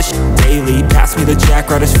work on this shit daily. Pass me the jack,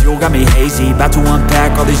 right as fuel, got me hazy. About to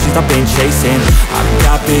unpack all these things I've been chasing. I've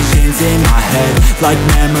got visions in my head, like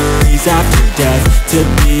memories after death. To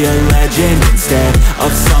be a legend instead of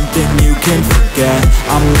something you can forget.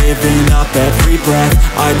 I'm living up every breath,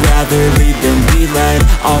 I'd rather lead than be led.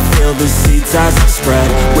 I'll fill the seats as I spread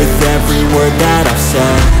with every word that I've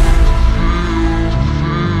said.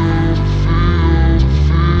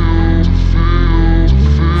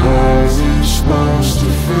 How's it supposed to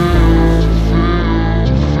feel?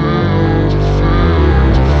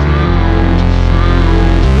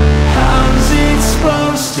 How's it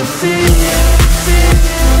supposed to feel?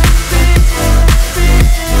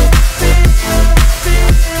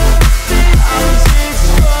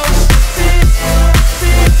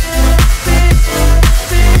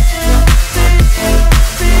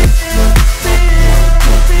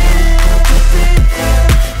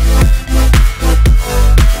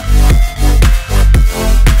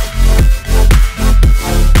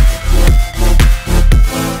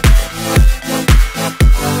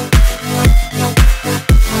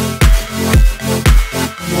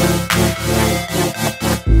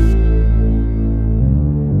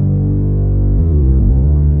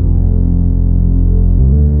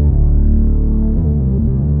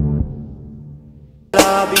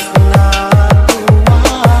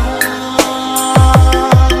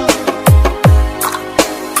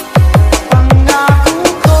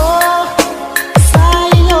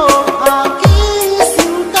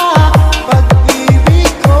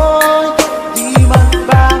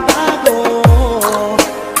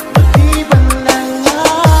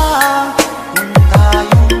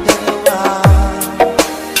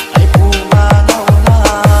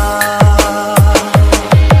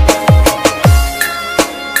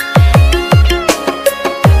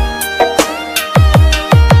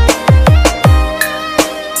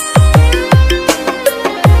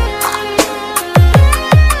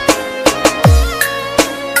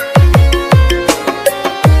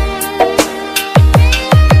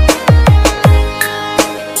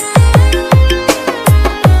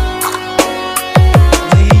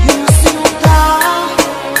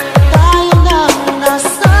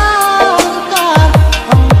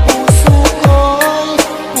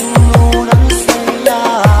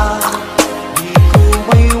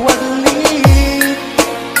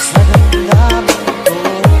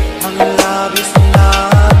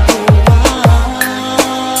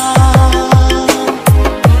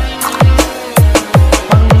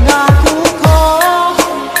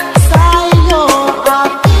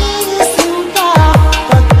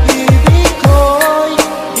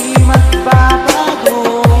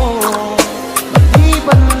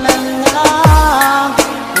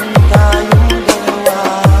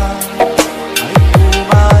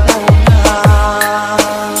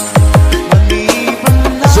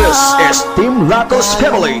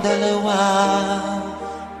 Ballad. Dalawa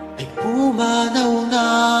ay pumanaw na.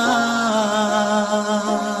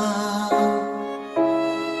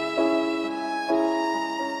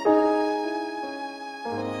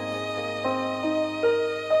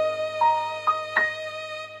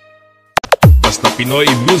 Basta Pinoy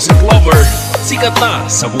music lover, sikat na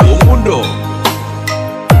sa buong mundo.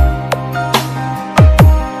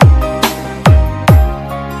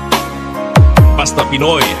 Basta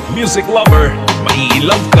Pinoy music lover,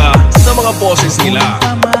 mai-love ka sa mga boses nila.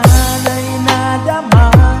 Paman ay nadama,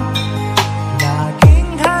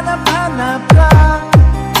 laging hanap-hanap ka,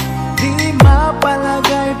 di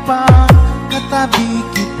mapalagay pa katabi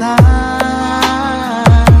kita.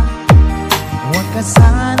 Huwag ka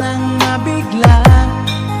sanang mabigla,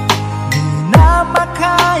 di na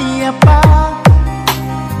makaya pa.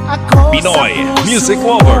 Ako Pinoy music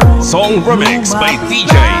lover, song remix by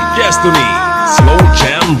DJ Destiny,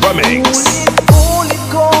 SlowJam remix. Ulit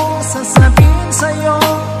kong sasabihin sa'yo,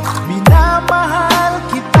 minamahal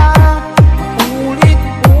kita.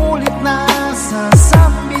 Ulit-ulit na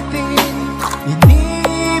sasambitin,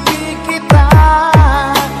 inibig kita.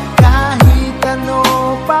 Kahit ano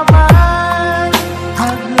pa man,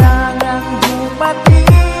 hadlangang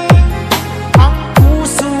dumating, ang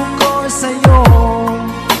puso ko sa'yo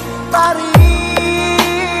pa rin.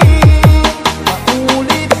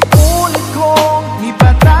 Paulit-ulit kong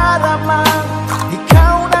ipadaramang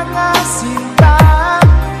ikaw na nga sinta.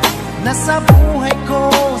 Nasa buhay ko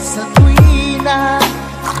sa tuwina,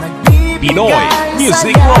 nagbibigay Pinoy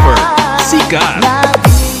music saya. lover, sikat.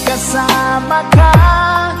 Laging kasama ka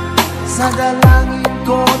sa dalangin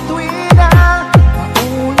ko tuwina.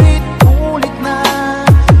 Paulit-ulit na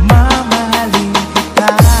mamahalin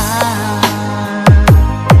kita.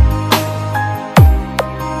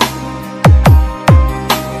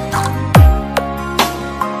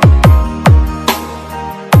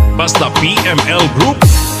 Basta PML Group,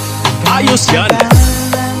 ayos yan.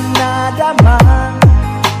 Ang nadama,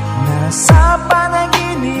 nasa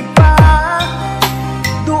panaginip pa,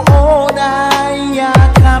 doon ay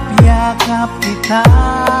yakap-yakap kita.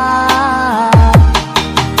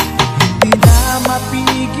 Hindi na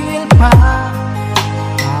mapigil pa,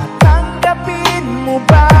 tatanggapin mo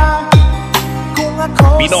ba kung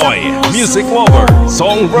ako Pinoy sa puso music lover,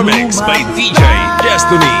 song remix by DJ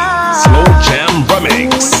Destiny, SlowJam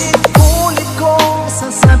remix. Ulit kong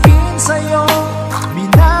sasabihin sa'yo,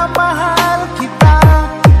 minamahal kita.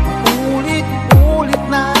 Ulit-ulit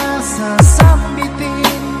na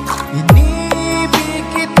sasambitin, inibig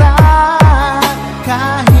kita.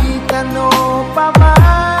 Kahit ano pa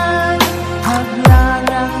man,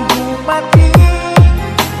 hadlangang dumating,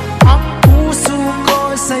 ang puso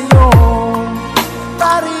ko sa'yo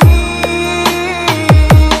pa rin.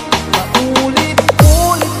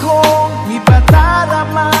 Paulit-ulit kong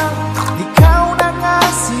ipadaramang ikaw na nga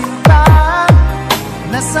sinta.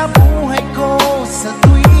 Nasa buhay ko sa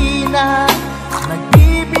tuwina,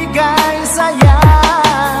 nagbibigay saya.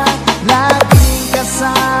 Laging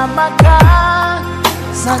kasama ka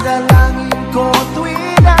sa dalangin ko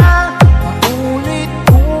tuwina.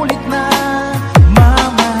 Paulit-ulit na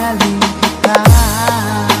mamahalin kita.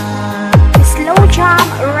 SlowJam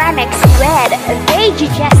remix with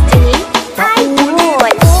DJ Destiny. Idol.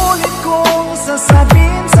 Ulit kong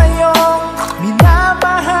sasabihin sa'yo,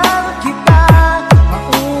 minamahal kita.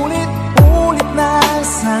 Paulit-ulit na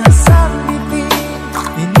sasambitin,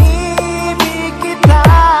 inibig kita.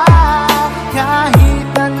 Kahit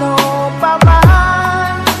ano pa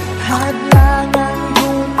man, hadlangang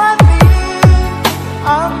dumating,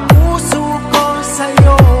 ang puso ko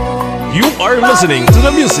sa'yo. You are listening to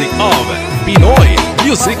the music of Pinoy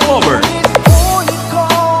music lover. Ulit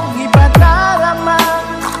kong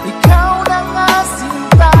ipadaramang ikaw na nga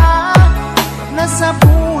sinta. Nasa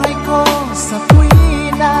buhay ko sa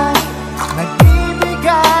tuwina,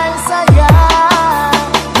 nagbibigay saya.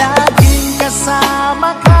 Laging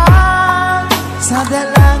kasama ka sa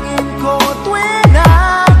dalangin ko tuwina.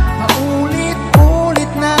 Paulit-ulit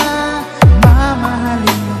na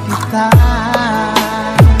mamahalin kita.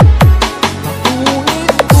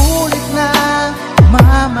 Paulit-ulit na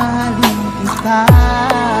mamahalin kita.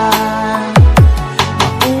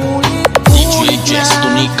 DJ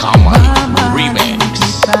Destiny Kamay remix.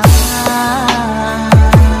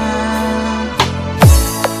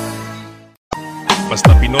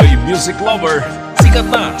 Basta Pinoy music lover, sikat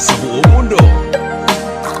na sa buong mundo.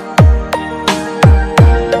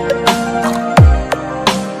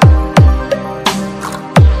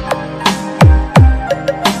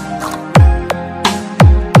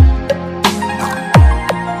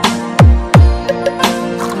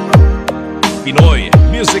 Pinoy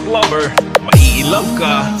music lover, mai-love love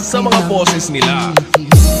ka sa mga boses nila.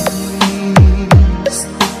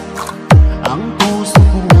 Ang puso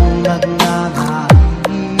kong nagnanais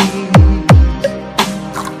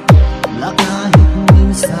na kahit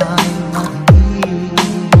minsan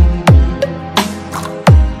madilim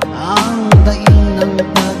ang daing ng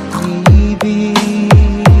pag-ibig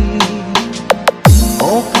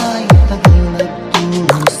o kahit tagal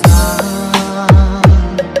nagturusan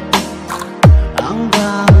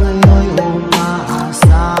hanggang ngayon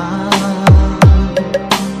umaasa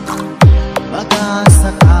baka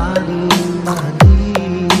sakaling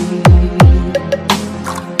mahalin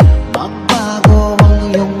magbago ang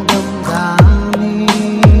iyong damdamin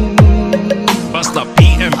Basta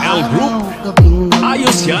PML Group,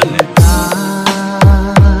 ayos yan.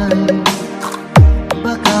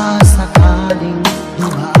 baka sakaling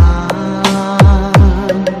dumaan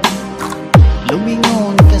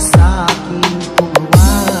lumingon ka sa aking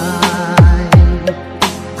kumaway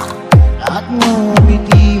at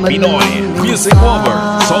ngumiti man Pinoy Music Lover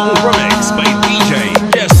Song Remix by DJ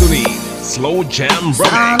Destiny SlowJam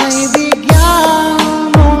sana'y Remix. bigyan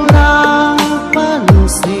mo lang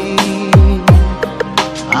pansin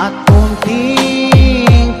at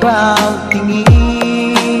kunting pagtingin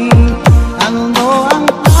ano ang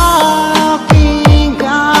aking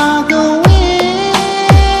gagawin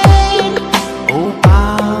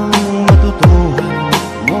upang matutuhan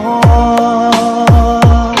mo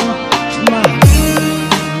mahalin.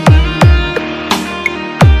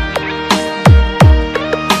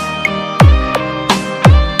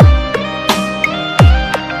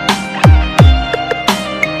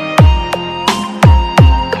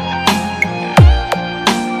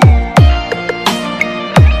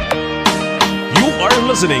 You are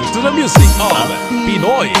listening to the music of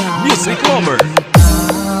Pinoy Music Lover.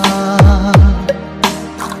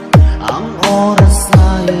 Ang oras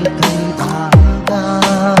ay kay baga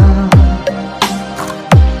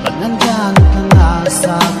pag nandyan ka nga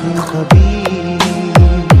sa aking tabi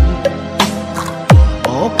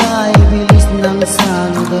o kay bilis ng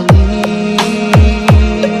sandali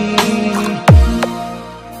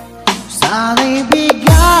sana'y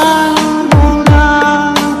bigyan mo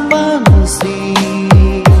ng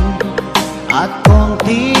pansin at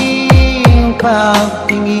konting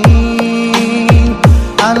pagtingin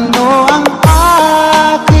ano ang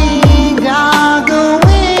aking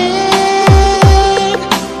gagawin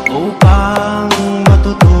upang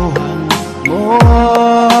matutuhan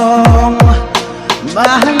mong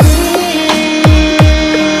mahalin.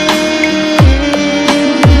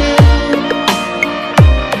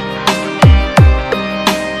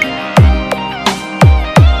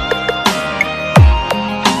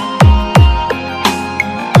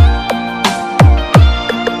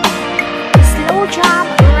 SlowJam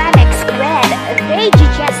Remix with DJ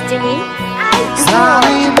Destiny. I do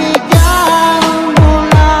Sana'y bigyan mo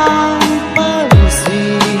lang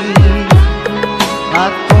pansin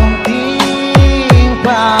at konting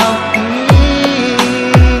pagtingin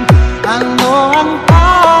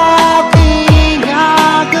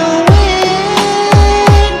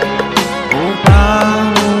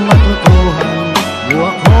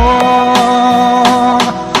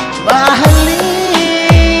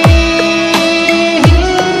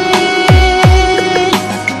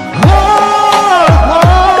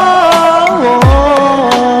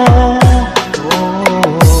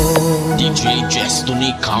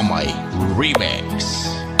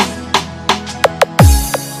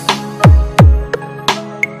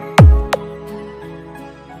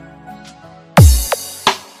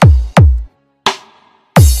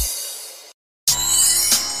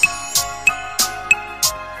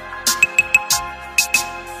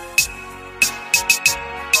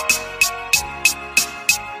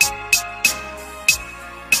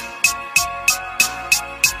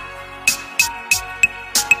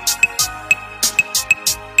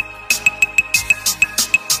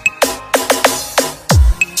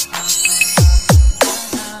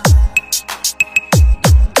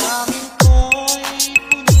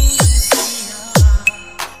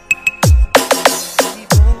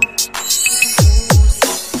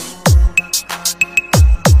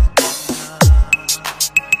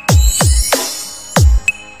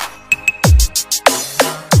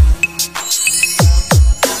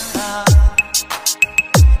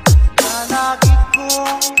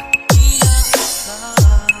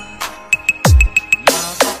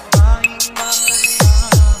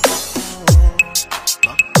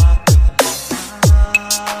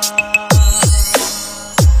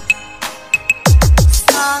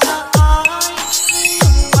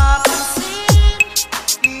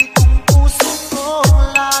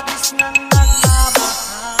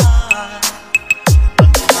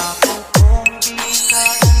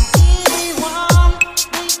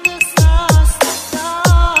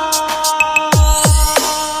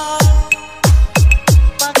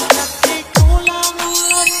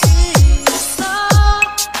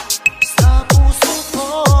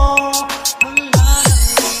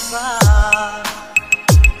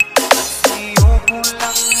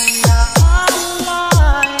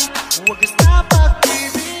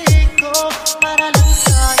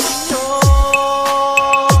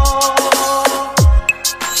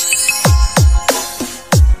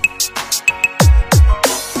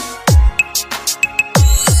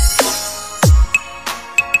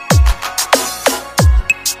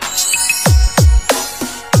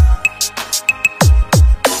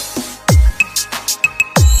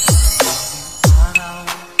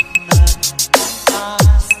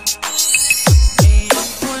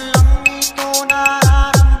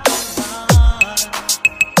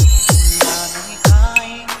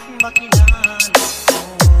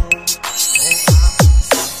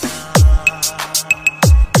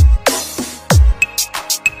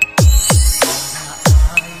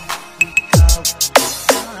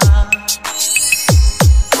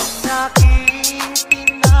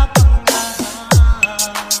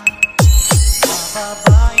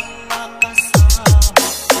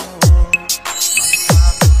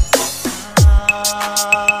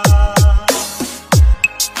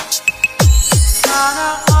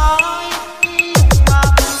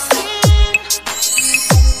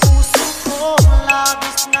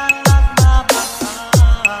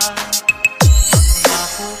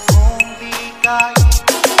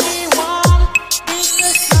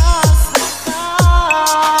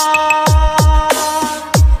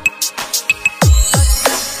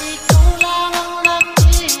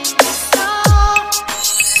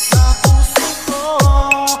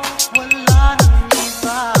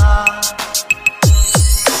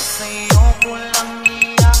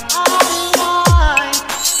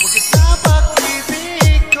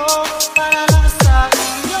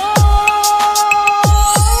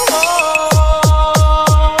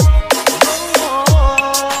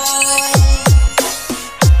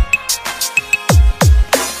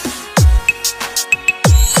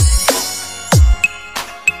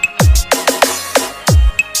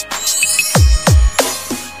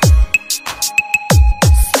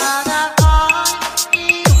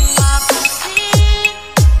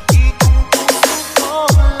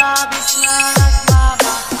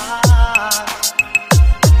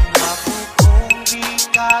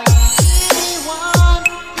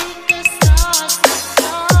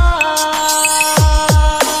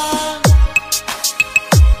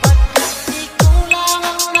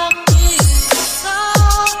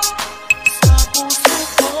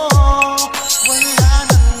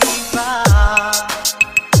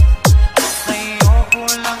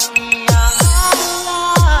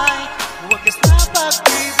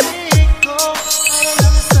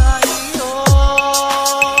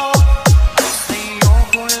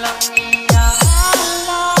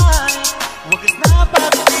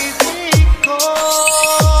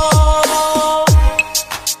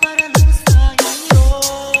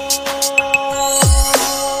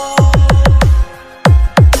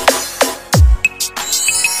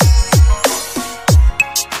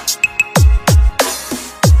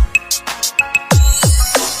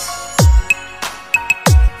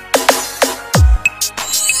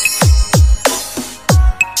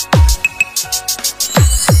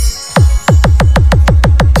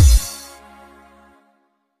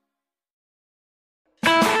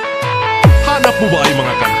mo ba ay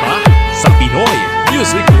mga kanta? Sa Pinoy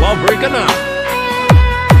Music Lover ka na!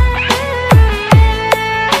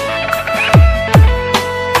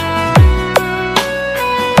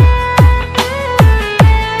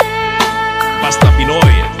 Basta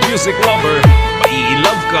Pinoy Music Lover,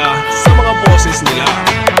 mai-love ka sa mga boses nila.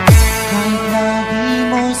 Kahit na di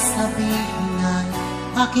mo sabihin ay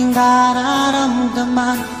aking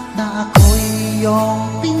nararamdaman na ako'y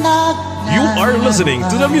iyong pinaglalaan. You are listening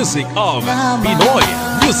to the music of Pinoy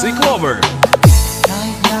Music Lover.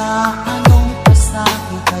 Kahit na anong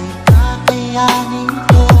pasakit ay kakayanin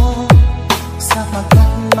ko, sapagkat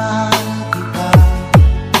mahal kita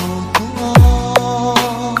totoo.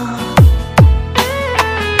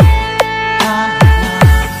 Kahit na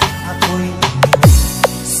ako'y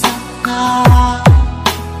sakit,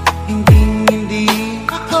 hindi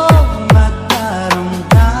ako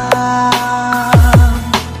magkaramdam.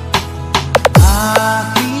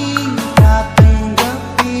 Aking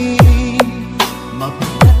tatanggapin,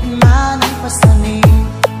 mabigat man ang pasanin,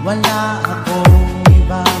 wala akong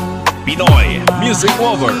ibang Pinoy Music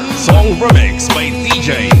Lover Song Remix by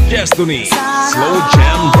DJ Destiny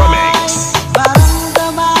SlowJam Remix.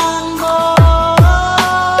 maramdaman mo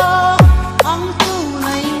ang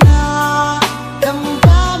tunay na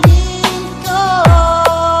damdamin ko.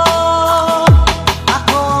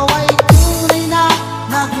 Ako ay tunay na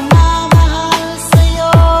nagmamahal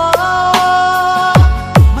sa'yo.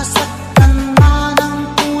 Masaktan man ang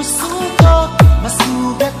puso ko,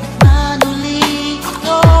 masugat man uli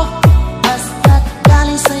ito. Basta't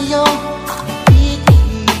galing sa'yo,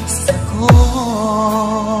 titiis ako.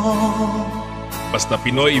 Basta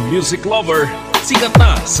Pinoy Music Lover, sikat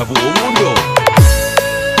na sa buong mundo.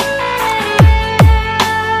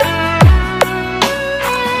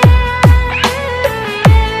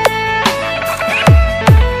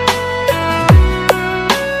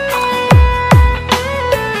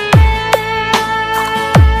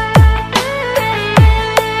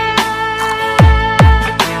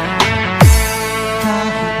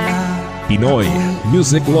 Pinoy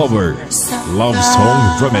Music Lover Lovesong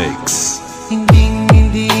Remix.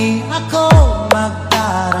 Hindi ako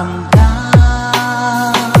magdaramdam.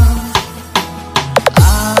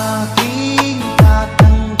 Aking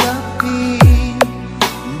tatanggapin,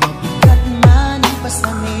 mabigat man ang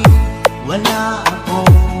pasanin, wala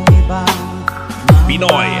akong ibang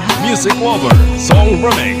Pinoy Music Lover Song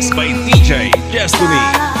Remix by DJ Destiny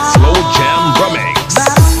SlowJam Remix.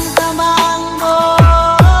 maramdaman mo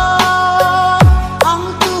ang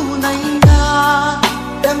tunay na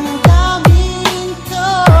damdamin ko.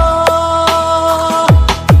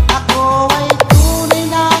 Ako ay tunay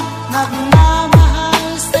na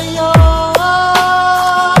nagmamahal sa'yo.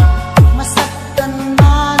 Masaktan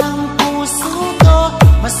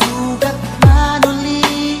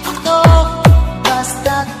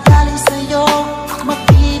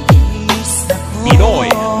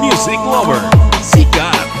Music Lover,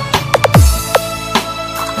 sikat.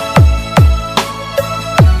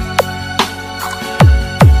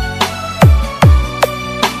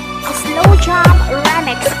 SlowJam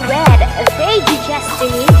remix with Veggie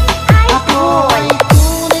Destiny. Ako ay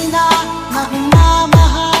tunay na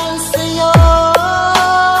nagmamahal sa'yo.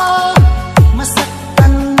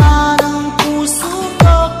 Masaktan man ang puso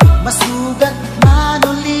ko, masugat man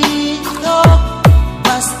uli ito.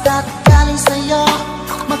 Basta't galing sa'yo,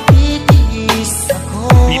 magtitiis ako.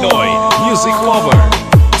 Pinoy Music Lover,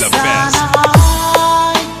 the best. Sana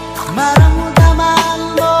ay maramdaman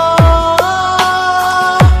mo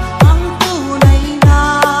ang tunay na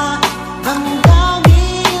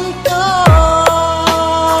damdamin ko.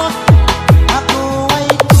 Ako ay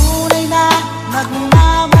tunay na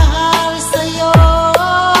nagmamahal sa'yo.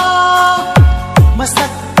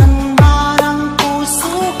 Masaktan man ang puso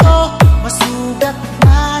ko, masugat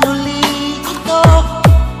man uli ito.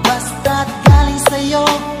 Basta't galing sa'yo,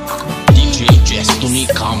 DJ Destiny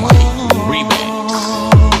Kamay Remix.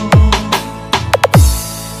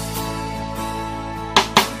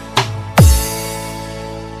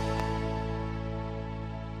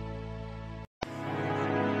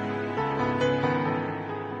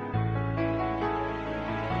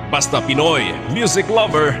 Basta Pinoy Music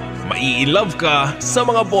Lover, mai-love ka sa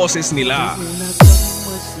mga boses nila.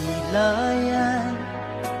 masilayan,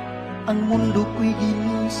 ang mundo ko'y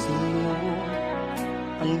ginising mo.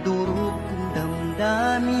 Ang durog kong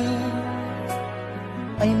damdamin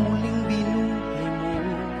ay muling binuhay mo.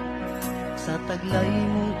 Sa taglay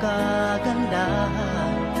mong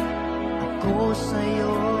kagandahan, ako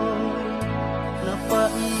sa'yo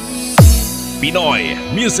napaibig. Pinoy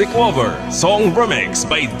Music Lover, song remix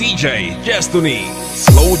by DJ Destiny,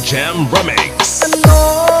 SlowJam remix. Ano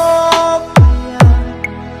kaya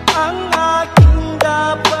ang aking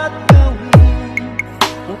dapat gawin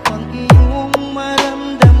upang iyong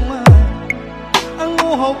maramdaman ang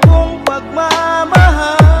uhaw kong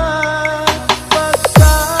pagmamahal?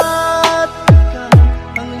 Pagkat ikaw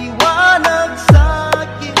ang liwanag sa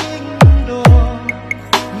aking mundo,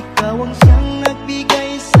 ikaw ang siyang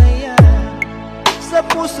nagbigay saya sa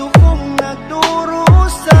puso kong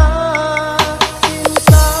nagdurusa.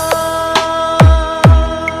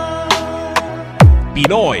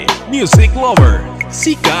 Pinoy Music Lover,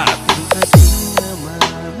 sikat. Ating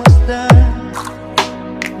namamasdan,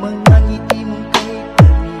 mga ngiti mong kay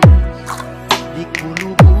tamis, di ko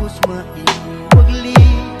lubos maiwagli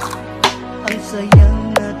ang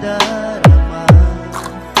sayang nadarama.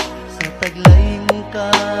 Sa taglay mong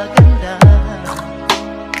kagandahan,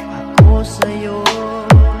 ako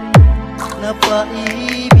sa'yo'y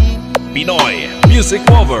napaibig. Pinoy Music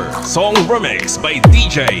Lover, song remix by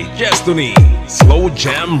DJ Destiny,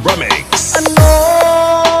 SlowJam remix. Ano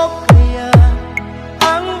kaya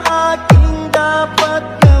ang aking dapat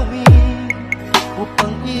gawin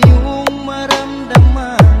upang iyong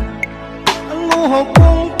maramdaman ang uhaw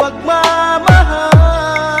kong pagmamahal?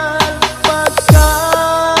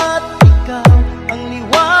 Pagkat ikaw ang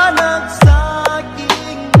liwanag sa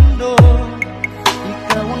aking mundo,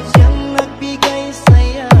 ikaw ang siyang nagbigay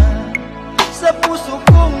saya sa puso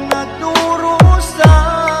kong nagdurusa.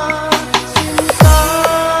 Sinta,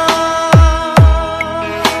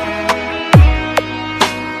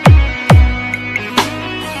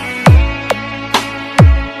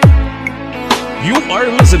 You are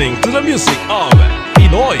listening to the music of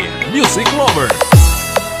Pinoy Music Lover.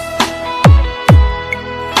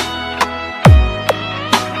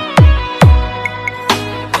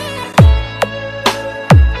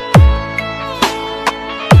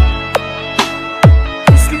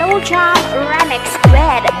 SlowJam remix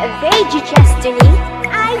with Veggie Destiny.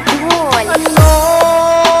 Idol. ano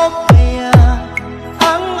kaya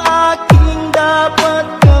ang aking dapat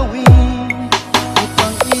gawin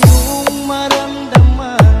upang iyong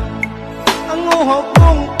maramdaman ang uhaw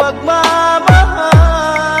kong pagmamahal?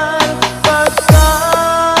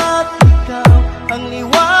 Pagkat ikaw ang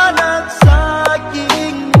liwanag sa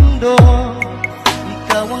aking mundo,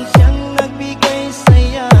 ikaw ang siyang nagbigay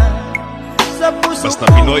saya sa puso Basta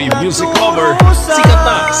kong Pinoy Music Lover, nagdurusa. sikat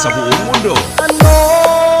na sa buong mundo. Ano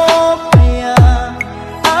kaya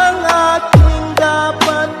ang aking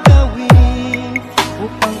dapat gawin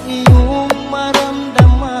upang iyong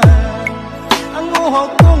maramdaman ang uhaw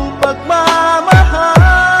kong pagmamahal?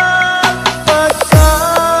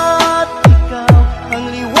 Pagkat ikaw ang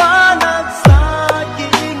liwanag sa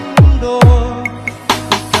aking mundo,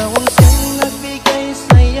 ikaw ang siyang nagbigay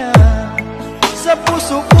saya sa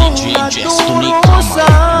puso kong DJ Destiny nagdurusa.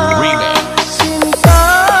 Kamay Remix. Sinta,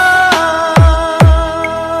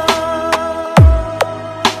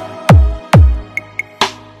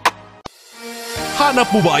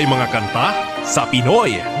 Hanap mo ba ay mga kanta? Sa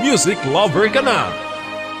Pinoy Music Lover ka na!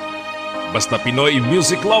 Basta Pinoy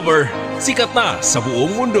Music Lover, sikat na sa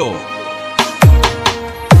buong mundo.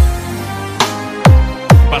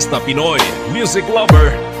 Basta Pinoy Music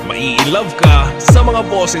Lover, mai-love ka sa mga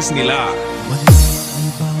boses nila. Walang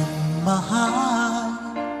ibang mahal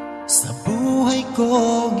sa buhay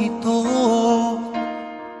kong ito,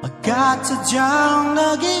 pagkat sadyang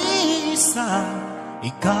nag-iisa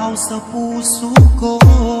ikaw sa puso ko.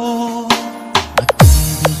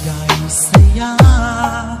 Nagbibigay saya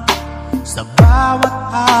sa bawat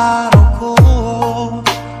araw ko,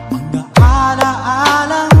 mga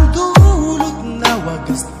alaalang dulot na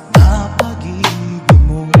wagas na pag-ibig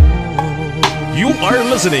mo. You are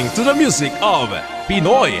listening to the music of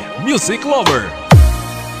Pinoy Music Lover.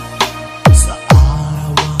 Sa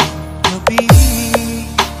araw at gabi,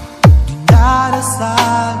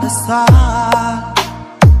 dinadasal-dasal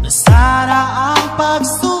na sana ang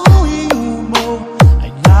pagsuyo mo ay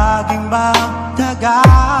laging magtagal.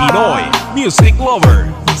 Pinoy Music Lover,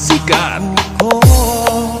 sikat. Ko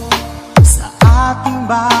sa ating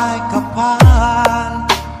bahay kapal,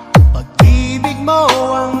 pag-ibig mo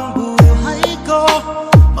ang buhay ko,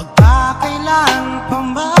 magkakailan pa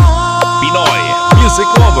man. Pinoy Music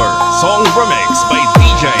Lover, song remix by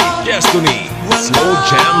DJ Destiny,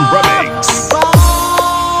 SlowJam remix.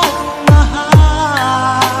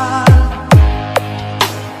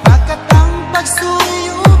 Pagkat ang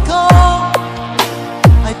pagsuyo ko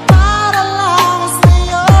ay para lang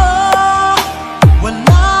sa'yo,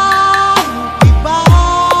 walang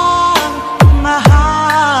ibang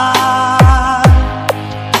mahal.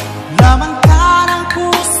 Laman ka ng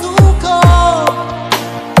puso ko,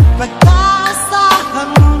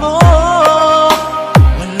 pagkasahan mo,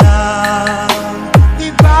 walang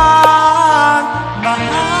ibang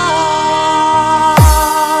mahal.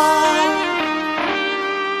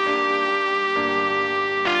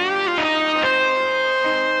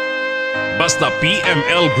 Basta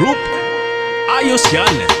PML Group, ayos yan.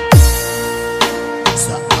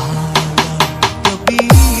 Sa araw at gabi,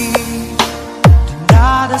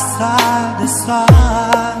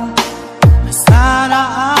 dinadasal-dasal na sana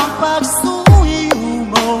ang pagsuyo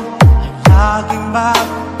mo ay laging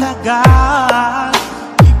magtagal.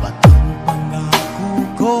 Iba't ang pangako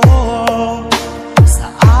ko sa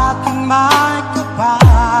aking may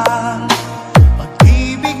kapal,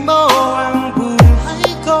 pag-ibig mo ang buhay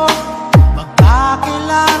ko,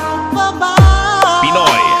 magkakailan pa ba?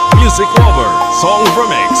 Pinoy Music Lover, song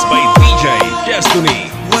remix by DJ Destiny,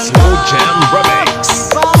 SlowJam remix.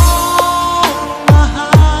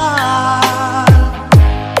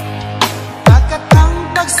 Pagkat ang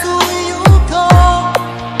pagsuyo ko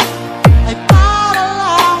ay para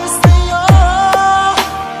lang sa'yo,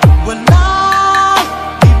 walang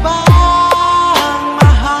ibang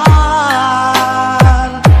mahal.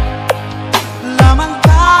 Laman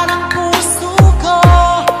ka ng puso ko,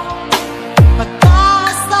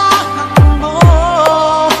 pagkasahan mo,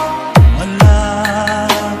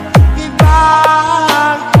 walang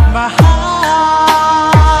ibang mahal.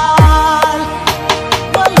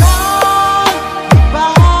 Walang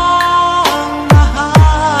ibang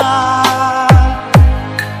mahal.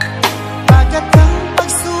 Pagkat ang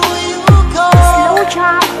pagsuyo ko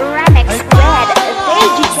SlowJam remix with DJ Destiny,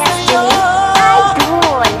 Idol.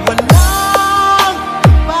 walang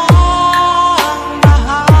ibang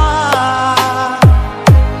mahal.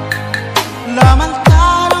 Laman ka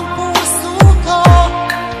ng puso ko,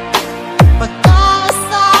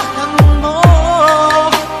 pagkasahan mo,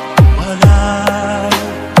 walang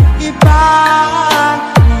ibang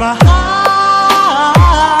mahal.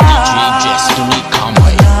 DJ Destiny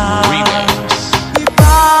Kamay Remix.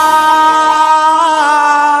 Ibang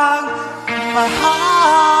mahal.